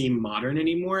don't seem modern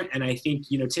anymore. And I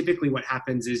think, you know, typically what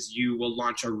happens is you will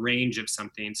launch a range of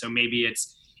something. So maybe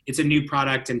it's a new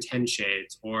product in 10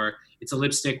 shades, or it's a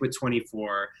lipstick with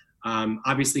 24.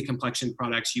 Obviously complexion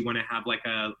products, you want to have like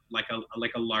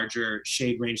a larger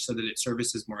shade range so that it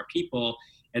services more people.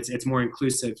 It's more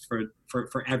inclusive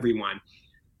for everyone.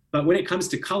 But when it comes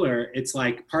to color, it's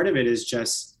like part of it is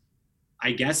just,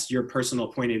 I guess, your personal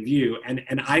point of view. And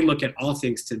I look at all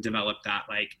things to develop that.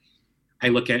 Like I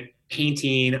look at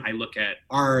painting, I look at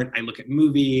art, I look at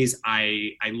movies,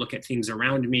 I look at things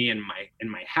around me in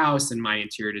my house and my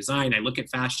interior design. I look at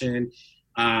fashion,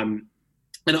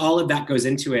 and all of that goes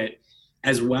into it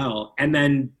as well. And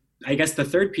then I guess the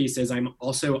third piece is I'm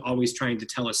also always trying to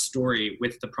tell a story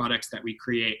with the products that we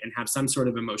create and have some sort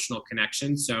of emotional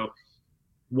connection. So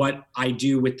what I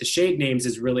do with the shade names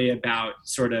is really about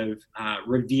sort of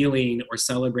revealing or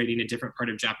celebrating a different part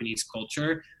of Japanese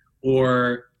culture,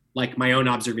 or like my own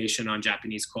observation on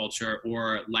Japanese culture,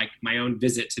 or like my own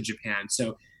visit to Japan.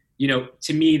 So, you know,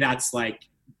 to me, that's like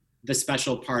the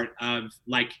special part of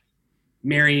like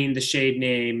marrying the shade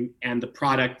name and the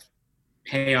product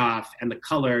payoff and the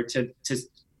color to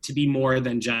be more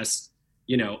than just,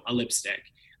 you know, a lipstick.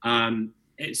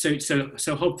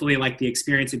 So hopefully like the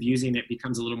experience of using it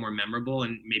becomes a little more memorable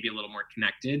and maybe a little more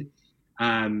connected.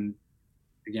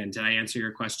 Again, did I answer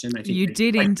your question? I think you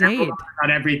did indeed.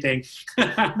 Not everything.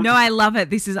 No, I love it.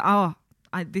 This is,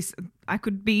 I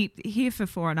could be here for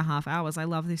 4.5 hours. I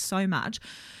love this so much.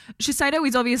 Shiseido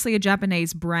is obviously a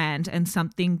Japanese brand, and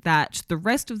something that the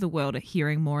rest of the world are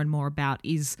hearing more and more about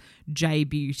is J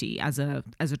Beauty as a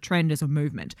trend, as a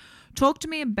movement. Talk to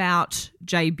me about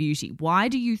J Beauty. Why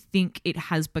do you think it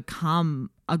has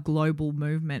become a global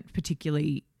movement,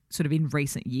 particularly sort of in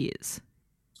recent years?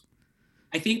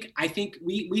 I think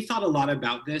we thought a lot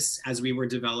about this as we were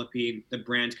developing the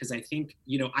brand, because I think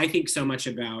so much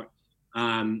about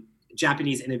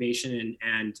Japanese innovation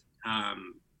and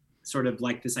sort of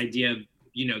like this idea of,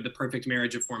 you know, the perfect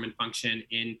marriage of form and function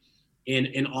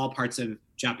in all parts of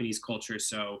Japanese culture.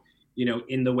 So, you know,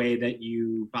 in the way that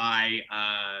you buy,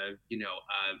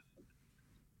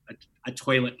 a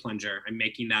toilet plunger, I'm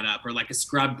making that up, or like a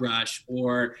scrub brush,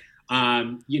 or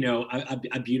a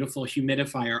beautiful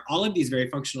humidifier. All of these very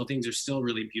functional things are still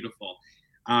really beautiful.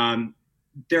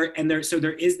 So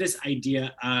there is this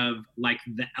idea of like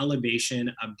the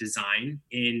elevation of design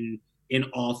in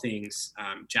all things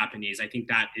Japanese. I think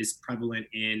that is prevalent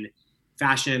in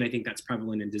fashion. I think that's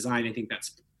prevalent in design. I think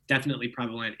that's definitely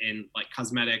prevalent in like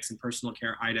cosmetics and personal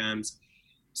care items.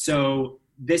 So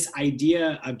this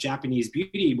idea of Japanese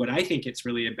beauty, what I think it's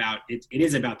really about, it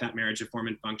is about that marriage of form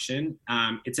and function.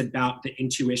 It's about the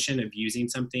intuition of using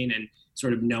something and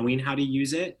sort of knowing how to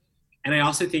use it. And I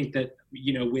also think that,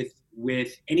 you know,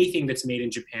 with anything that's made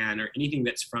in Japan or anything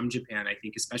that's from Japan, I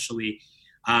think especially,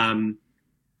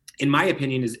 in my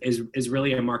opinion, is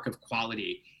really a mark of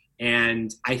quality.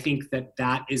 And I think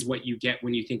that is what you get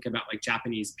when you think about like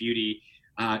Japanese beauty.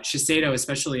 Shiseido,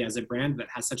 especially as a brand that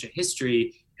has such a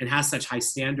history and has such high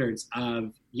standards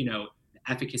of, you know,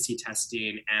 efficacy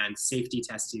testing and safety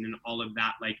testing and all of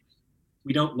that. Like,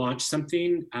 we don't launch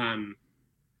something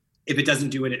if it doesn't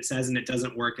do what it says and it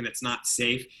doesn't work and it's not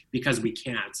safe, because we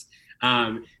can't.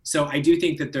 So I do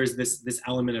think that there's this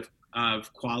element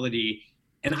of quality.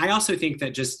 And I also think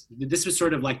that just this was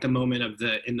sort of like the moment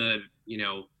in the you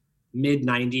know, mid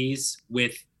 90s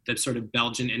with the sort of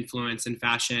Belgian influence in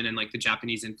fashion and like the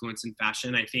Japanese influence in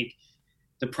fashion. I think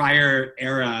the prior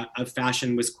era of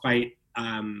fashion was quite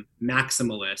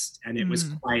maximalist, and it was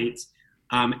quite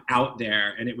out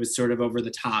there, and it was sort of over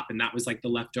the top. And that was like the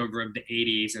leftover of the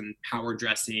 80s and power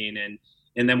dressing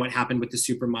and then what happened with the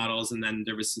supermodels. And then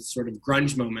there was this sort of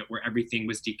grunge moment where everything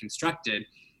was deconstructed.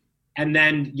 And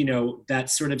then, you know, that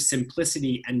sort of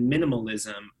simplicity and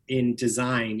minimalism in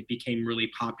design became really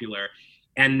popular.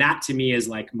 And that to me is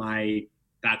like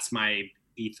that's my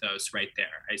ethos right there.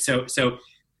 Right? So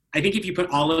I think if you put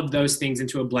all of those things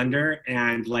into a blender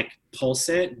and like pulse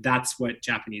it, that's what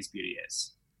Japanese beauty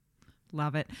is.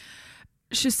 Love it.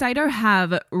 Shiseido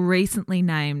have recently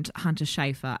named Hunter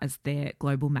Schafer as their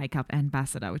global makeup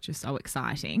ambassador, which is so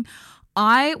exciting.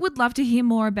 I would love to hear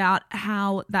more about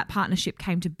how that partnership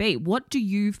came to be. What do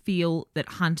you feel that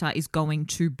Hunter is going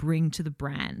to bring to the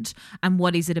brand? And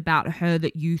what is it about her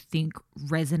that you think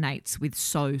resonates with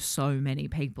so many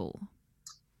people?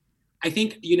 I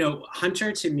think,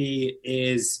 Hunter to me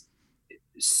is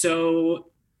so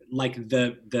like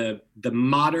the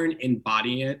modern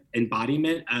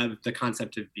embodiment of the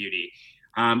concept of beauty.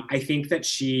 I think that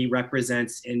she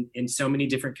represents in so many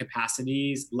different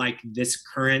capacities, like this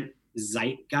current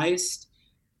zeitgeist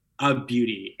of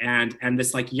beauty, and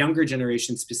this like younger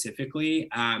generation specifically,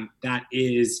 that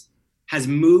has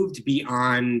moved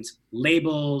beyond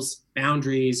labels,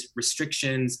 boundaries,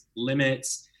 restrictions,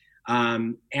 limits,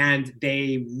 and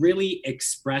they really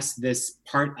express this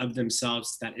part of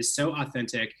themselves that is so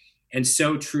authentic and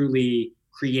so truly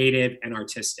creative and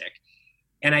artistic.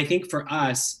 And I think for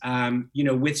us,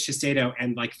 with Shiseido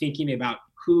and like thinking about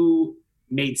who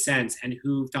made sense and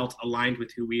who felt aligned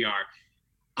with who we are,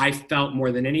 I felt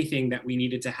more than anything that we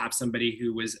needed to have somebody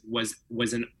who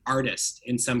was an artist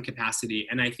in some capacity.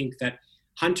 And I think that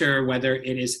Hunter, whether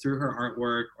it is through her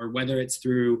artwork or whether it's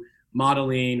through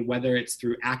modeling, whether it's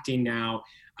through acting now,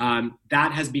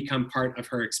 that has become part of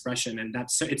her expression, and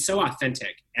it's so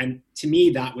authentic. And to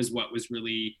me, that was what was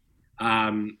really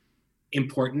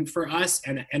important for us,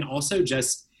 and also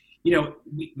just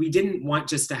we didn't want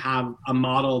just to have a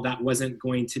model that wasn't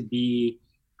going to be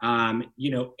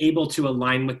able to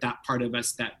align with that part of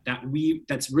us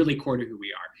that's really core to who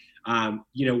we are.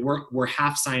 We're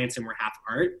half science and we're half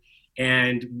art.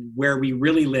 And where we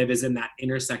really live is in that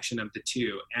intersection of the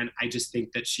two. And I just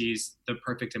think that she's the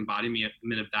perfect embodiment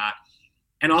of that.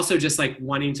 And also just like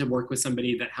wanting to work with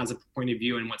somebody that has a point of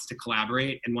view and wants to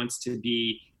collaborate and wants to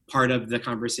be part of the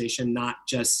conversation, not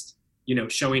just,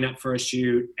 showing up for a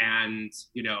shoot and,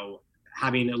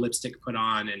 having a lipstick put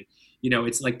on. And,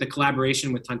 it's like the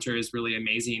collaboration with Hunter is really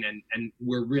amazing. And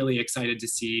we're really excited to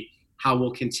see how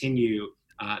we'll continue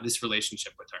this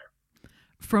relationship with her.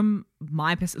 From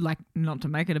my perspective, like, not to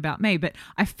make it about me, but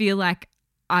I feel like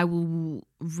I will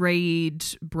read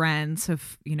brands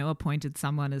have, appointed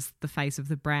someone as the face of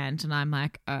the brand, and I'm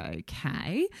like,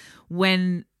 okay.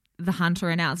 When the Hunter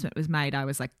announcement was made, I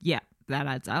was like, yeah, that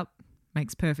adds up.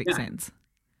 Makes perfect sense.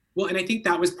 Well, and I think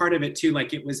that was part of it too.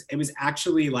 Like it was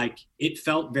actually like, it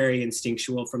felt very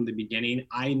instinctual from the beginning.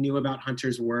 I knew about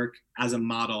Hunter's work as a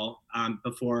model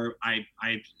before I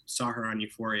saw her on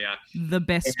Euphoria. The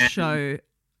best show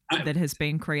that has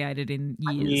been created in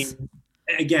years.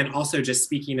 Again, also just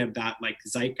speaking of that, like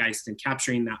zeitgeist and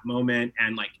capturing that moment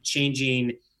and like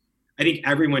changing, I think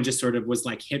everyone just sort of was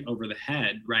like hit over the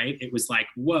head, right? It was like,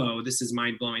 whoa, this is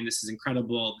mind blowing. This is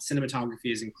incredible. The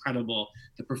cinematography is incredible.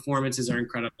 The performances are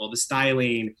incredible. The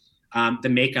styling, the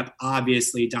makeup,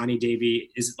 obviously Donnie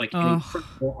Davy is like an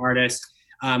incredible artist.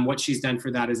 What she's done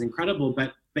for that is incredible.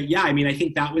 But yeah, I mean, I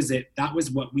think that was it. That was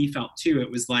what we felt too.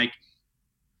 It was like,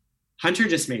 Hunter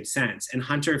just made sense, and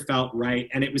Hunter felt right.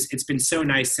 And it's been so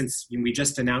nice since we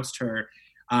just announced her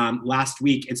last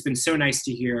week. It's been so nice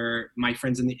to hear my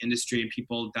friends in the industry and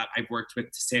people that I've worked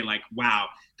with to say like, wow,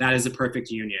 that is a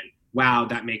perfect union. Wow,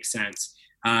 that makes sense.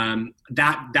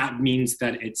 That means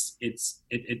that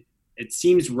it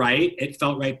seems right. It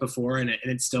felt right before, and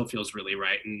it still feels really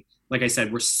right. And like I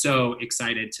said, we're so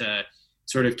excited to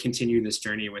sort of continue this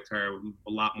journey with her.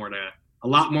 A lot more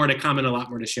to come and a lot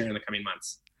more to share in the coming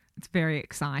months. It's very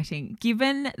exciting.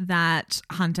 Given that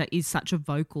Hunter is such a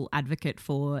vocal advocate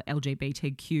for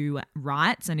LGBTQ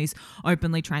rights and is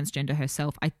openly transgender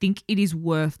herself, I think it is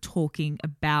worth talking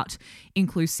about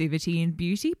inclusivity in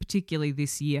beauty, particularly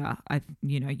this year.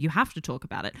 You have to talk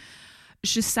about it.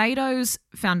 Shiseido's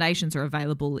foundations are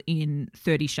available in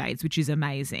 30 shades, which is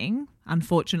amazing.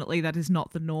 Unfortunately, that is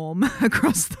not the norm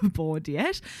across the board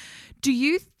yet. Do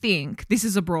you think, this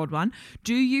is a broad one,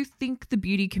 do you think the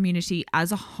beauty community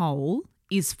as a whole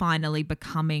is finally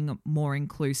becoming more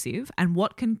inclusive? And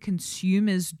what can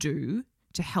consumers do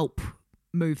to help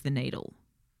move the needle?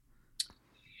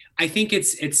 I think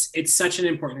it's such an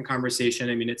important conversation.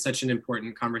 I mean, it's such an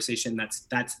important conversation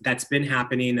that's been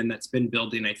happening and that's been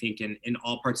building. I think in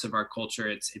all parts of our culture,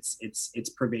 it's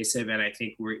pervasive, and I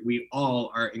think we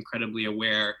all are incredibly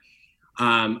aware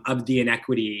of the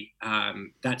inequity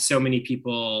that so many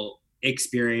people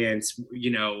experience.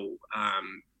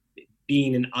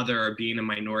 Being an other or being a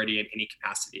minority in any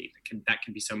capacity, that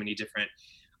can be so many different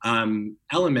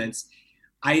elements.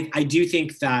 I do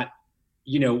think that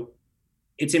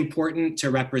it's important to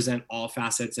represent all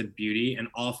facets of beauty and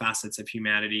all facets of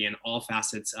humanity and all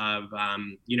facets of,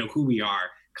 who we are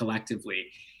collectively.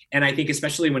 And I think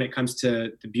especially when it comes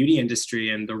to the beauty industry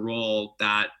and the role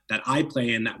that I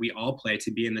play and that we all play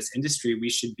to be in this industry, we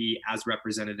should be as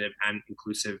representative and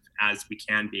inclusive as we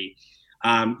can be.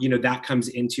 That comes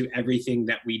into everything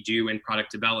that we do in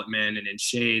product development and in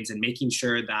shades, and making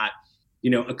sure that,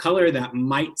 a color that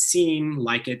might seem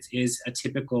like it is a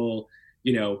typical,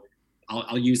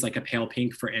 I'll use like a pale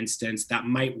pink, for instance, that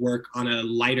might work on a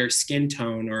lighter skin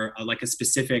tone or like a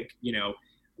specific,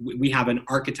 we have an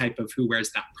archetype of who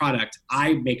wears that product.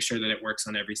 I make sure that it works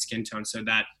on every skin tone so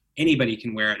that anybody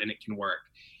can wear it and it can work.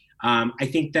 I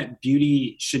think that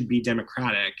beauty should be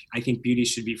democratic. I think beauty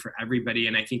should be for everybody.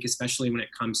 And I think especially when it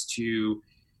comes to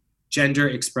gender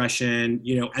expression,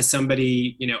 as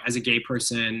somebody, as a gay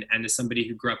person and as somebody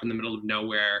who grew up in the middle of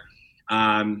nowhere,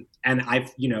 and I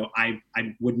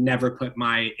would never put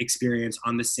my experience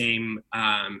on the same,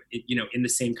 in the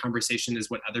same conversation as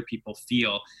what other people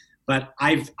feel. But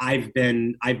I've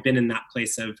been in that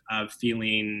place of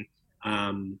feeling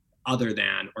other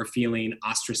than, or feeling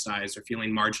ostracized, or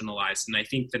feeling marginalized. And I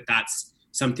think that that's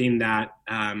something that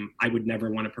I would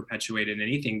never want to perpetuate in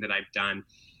anything that I've done.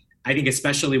 I think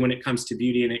especially when it comes to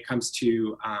beauty and it comes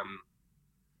to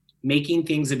making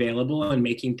things available and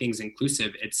making things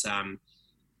inclusive, it's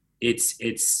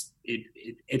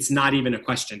not even a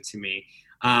question to me.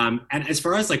 And as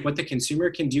far as like what the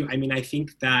consumer can do, I mean, I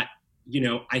think that,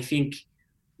 I think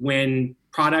when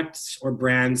products or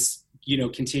brands,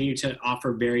 continue to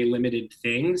offer very limited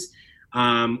things,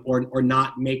 or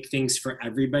not make things for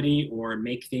everybody, or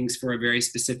make things for a very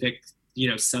specific,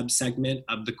 subsegment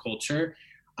of the culture.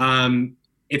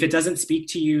 If it doesn't speak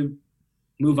to you,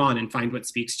 move on and find what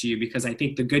speaks to you, because I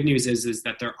think the good news is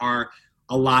that there are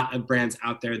a lot of brands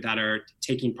out there that are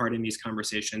taking part in these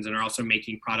conversations and are also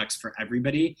making products for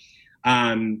everybody.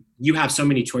 You have so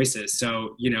many choices.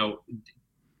 So,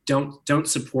 don't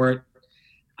support,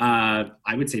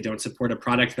 I would say don't support a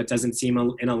product that doesn't seem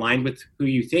in aligned with who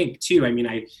you think too. I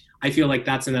mean, I feel like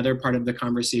that's another part of the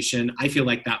conversation. I feel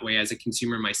like that way as a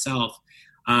consumer myself.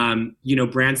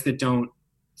 Brands that don't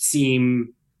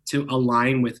seem to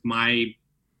align with my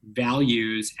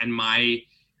values and my,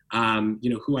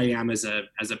 who I am as a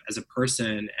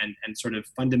person and sort of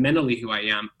fundamentally who I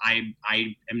am am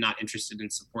not interested in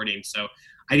supporting. So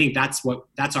I think that's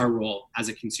our role as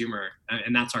a consumer,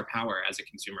 and that's our power as a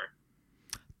consumer.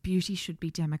 Beauty should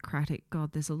be democratic.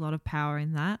 God, there's a lot of power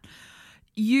in that.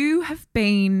 You have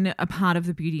been a part of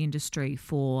the beauty industry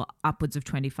for upwards of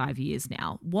 25 years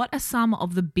now. What are some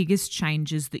of the biggest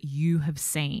changes that you have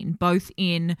seen, both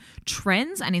in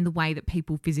trends and in the way that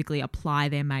people physically apply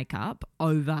their makeup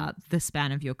over the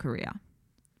span of your career?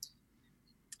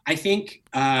 I think,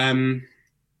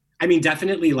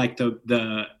 definitely like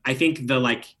the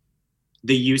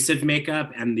use of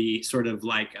makeup and the sort of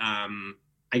like,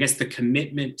 I guess the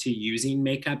commitment to using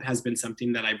makeup has been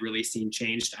something that I've really seen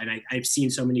changed. And I've seen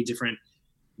so many different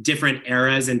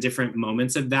eras and different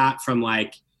moments of that, from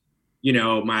like,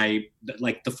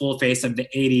 the full face of the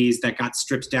 80s that got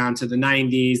stripped down to the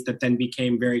 90s, that then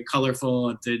became very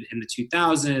colorful in the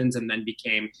 2000s, and then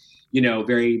became,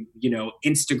 very,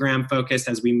 Instagram focused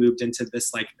as we moved into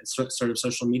this like sort of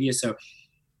social media. So,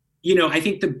 I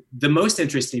think the most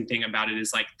interesting thing about it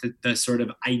is like the sort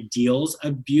of ideals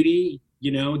of beauty,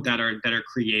 that are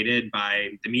created by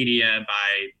the media,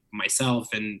 by myself,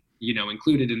 and,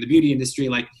 included in the beauty industry.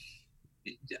 Like,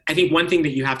 I think one thing that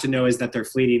you have to know is that they're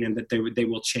fleeting and that they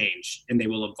will change and they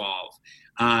will evolve.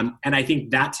 And I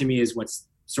think that to me is what's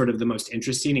sort of the most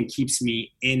interesting and keeps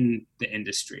me in the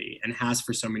industry, and has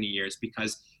for so many years,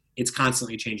 because it's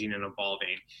constantly changing and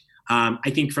evolving. I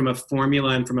think from a formula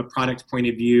and from a product point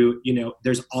of view,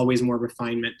 there's always more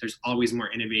refinement. There's always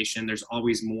more innovation. There's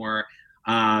always more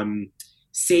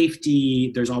safety.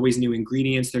 There's always new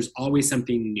ingredients. There's always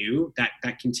something new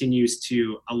that continues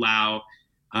to allow,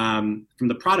 from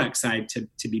the product side,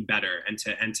 to be better and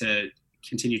to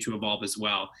continue to evolve as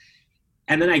well.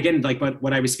 And then again, like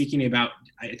what I was speaking about,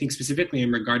 I think specifically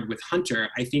in regard with Hunter,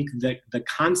 I think that the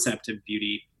concept of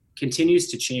beauty continues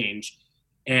to change,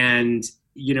 and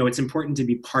it's important to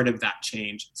be part of that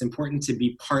change. It's important to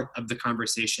be part of the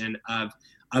conversation of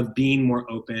being more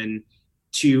open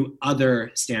to other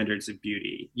standards of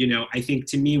beauty. I think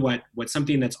to me, what's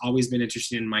something that's always been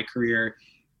interesting in my career,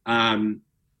 and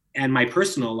my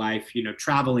personal life,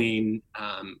 traveling,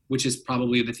 which is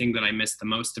probably the thing that I miss the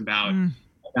most about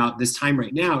this time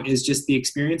right now, is just the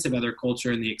experience of other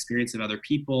culture and the experience of other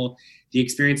people, the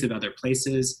experience of other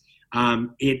places.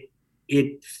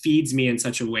 It feeds me in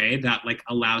such a way that like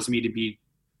allows me to be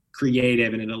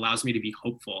creative, and it allows me to be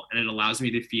hopeful, and it allows me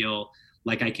to feel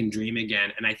like I can dream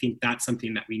again. And I think that's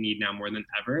something that we need now more than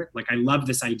ever. Like, I love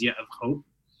this idea of hope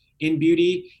in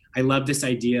beauty. I love this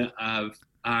idea of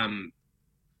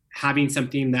having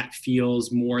something that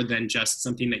feels more than just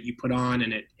something that you put on,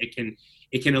 and it can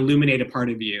illuminate a part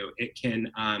of you. It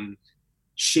can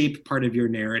shape part of your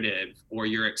narrative or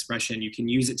your expression. You can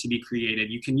use it to be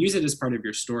creative. You can use it as part of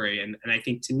your story. And I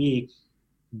think to me,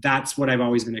 that's what I've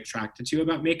always been attracted to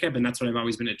about makeup. And that's what I've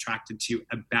always been attracted to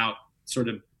about sort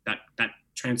of that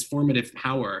transformative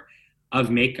power of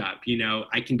makeup. You know,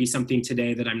 I can be something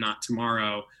today that I'm not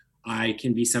tomorrow. I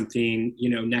can be something, you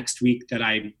know, next week that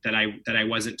I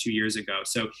wasn't 2 years ago.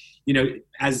 So, you know,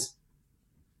 as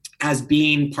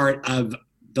being part of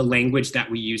the language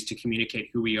that we use to communicate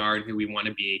who we are and who we want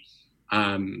to be,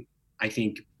 I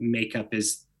think makeup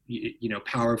is, you know,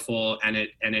 powerful, and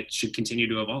it should continue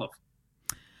to evolve.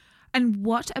 And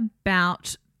what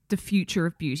about the future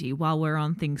of beauty while we're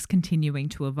on things continuing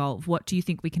to evolve? What do you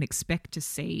think we can expect to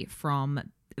see from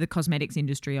the cosmetics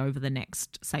industry over the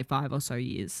next, say, 5 or so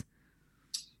years?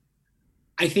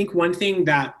 I think one thing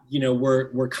that, you know,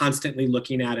 we're constantly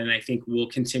looking at, and I think we'll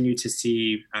continue to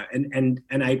see, and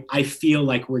I feel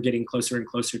like we're getting closer and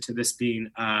closer to this being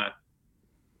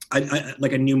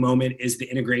like a new moment, is the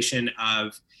integration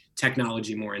of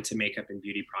technology more into makeup and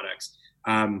beauty products.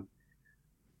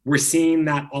 We're seeing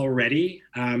that already,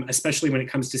 especially when it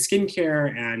comes to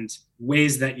skincare and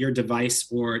ways that your device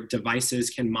or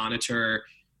devices can monitor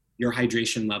your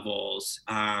hydration levels,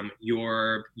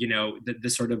 your, you know, the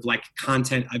sort of like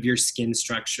content of your skin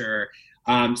structure.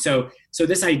 So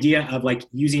this idea of like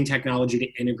using technology to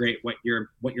integrate what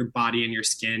your body and your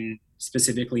skin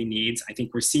specifically needs, I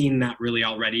think we're seeing that really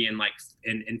already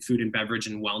in food and beverage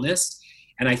and wellness.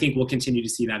 And I think we'll continue to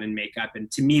see that in makeup. And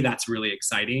to me, that's really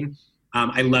exciting.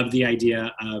 I love the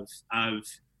idea of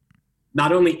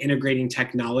not only integrating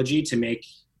technology to make,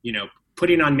 you know,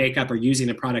 putting on makeup or using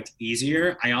a product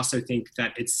easier. I also think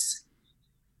that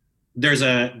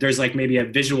there's like maybe a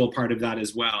visual part of that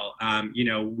as well. You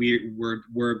know,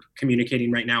 we're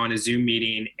communicating right now on a Zoom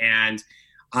meeting, and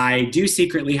I do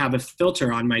secretly have a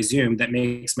filter on my Zoom that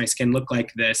makes my skin look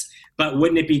like this, but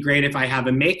wouldn't it be great if I have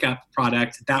a makeup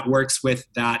product that works with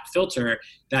that filter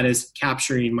that is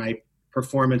capturing my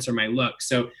performance or my look?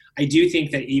 So I do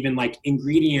think that even like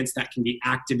ingredients that can be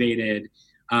activated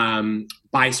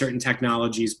by certain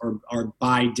technologies or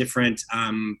by different,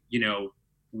 you know,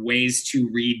 ways to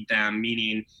read them,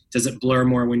 meaning does it blur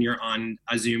more when you're on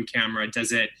a Zoom camera?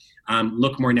 Does it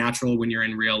look more natural when you're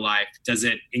in real life? Does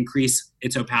it increase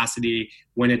its opacity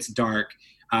when it's dark,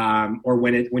 or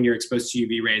when you're exposed to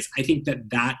UV rays? I think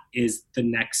that is the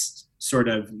next sort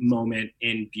of moment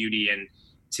in beauty, and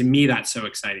to me, that's so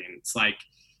exciting.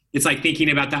 It's like thinking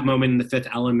about that moment in The Fifth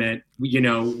Element, you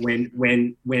know, when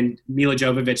Mila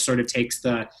Jovovich sort of takes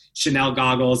the Chanel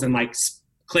goggles and like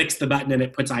clicks the button and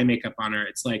it puts eye makeup on her.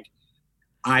 It's like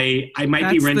I might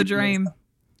be rendering. That's the dream.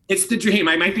 It's the dream.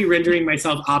 I might be rendering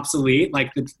myself obsolete.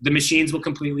 Like the machines will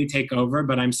completely take over,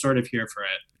 but I'm sort of here for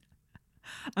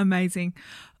it. Amazing.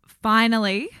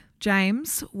 Finally,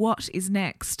 James, what is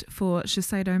next for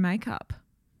Shiseido Makeup?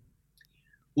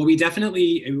 Well, we've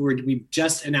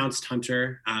just announced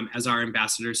Hunter as our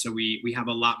ambassador, so we have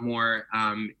a lot more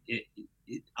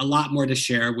to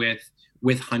share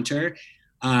with Hunter.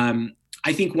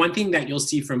 I think one thing that you'll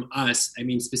see from us, I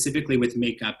mean, specifically with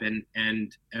makeup, and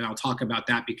I'll talk about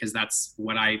that because that's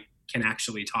what I can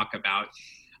actually talk about.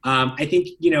 I think,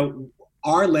 you know,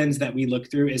 our lens that we look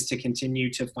through is to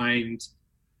continue to find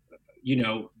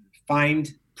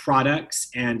products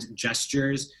and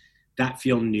gestures that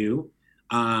feel new.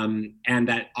 And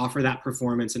that offer that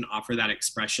performance and offer that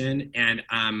expression. And,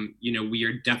 you know, we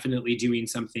are definitely doing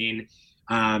something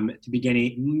at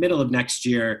the middle of next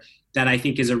year that I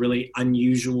think is a really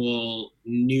unusual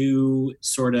new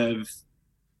sort of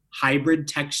hybrid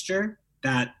texture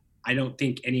that I don't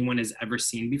think anyone has ever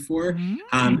seen before.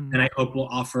 And I hope will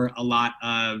offer a lot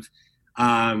of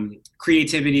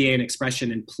creativity and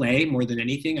expression and play more than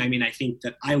anything. I mean, I think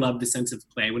that I love the sense of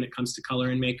play when it comes to color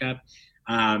and makeup.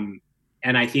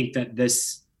 And I think that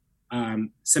this,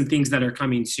 some things that are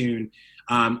coming soon,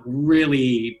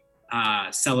 really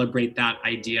celebrate that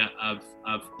idea of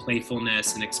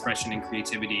playfulness and expression and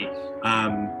creativity,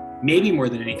 maybe more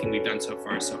than anything we've done so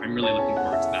far. So I'm really looking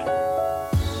forward to that.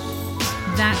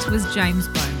 That was James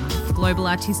Bowman, Global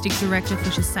Artistic Director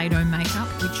for Shiseido Makeup,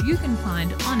 which you can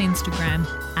find on Instagram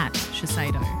at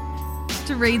Shiseido.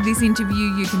 To read this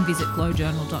interview, you can visit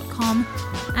glowjournal.com.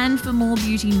 And for more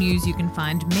beauty news, you can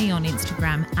find me on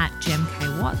Instagram at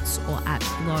gemkwatts or at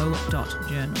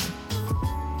glow.journal.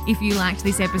 If you liked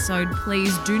this episode,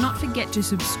 please do not forget to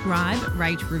subscribe,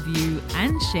 rate, review,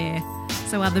 and share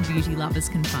so other beauty lovers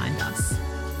can find us.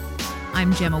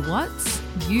 I'm Gemma Watts.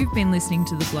 You've been listening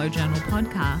to the Glow Journal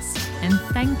podcast, and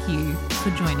thank you for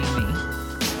joining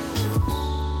me.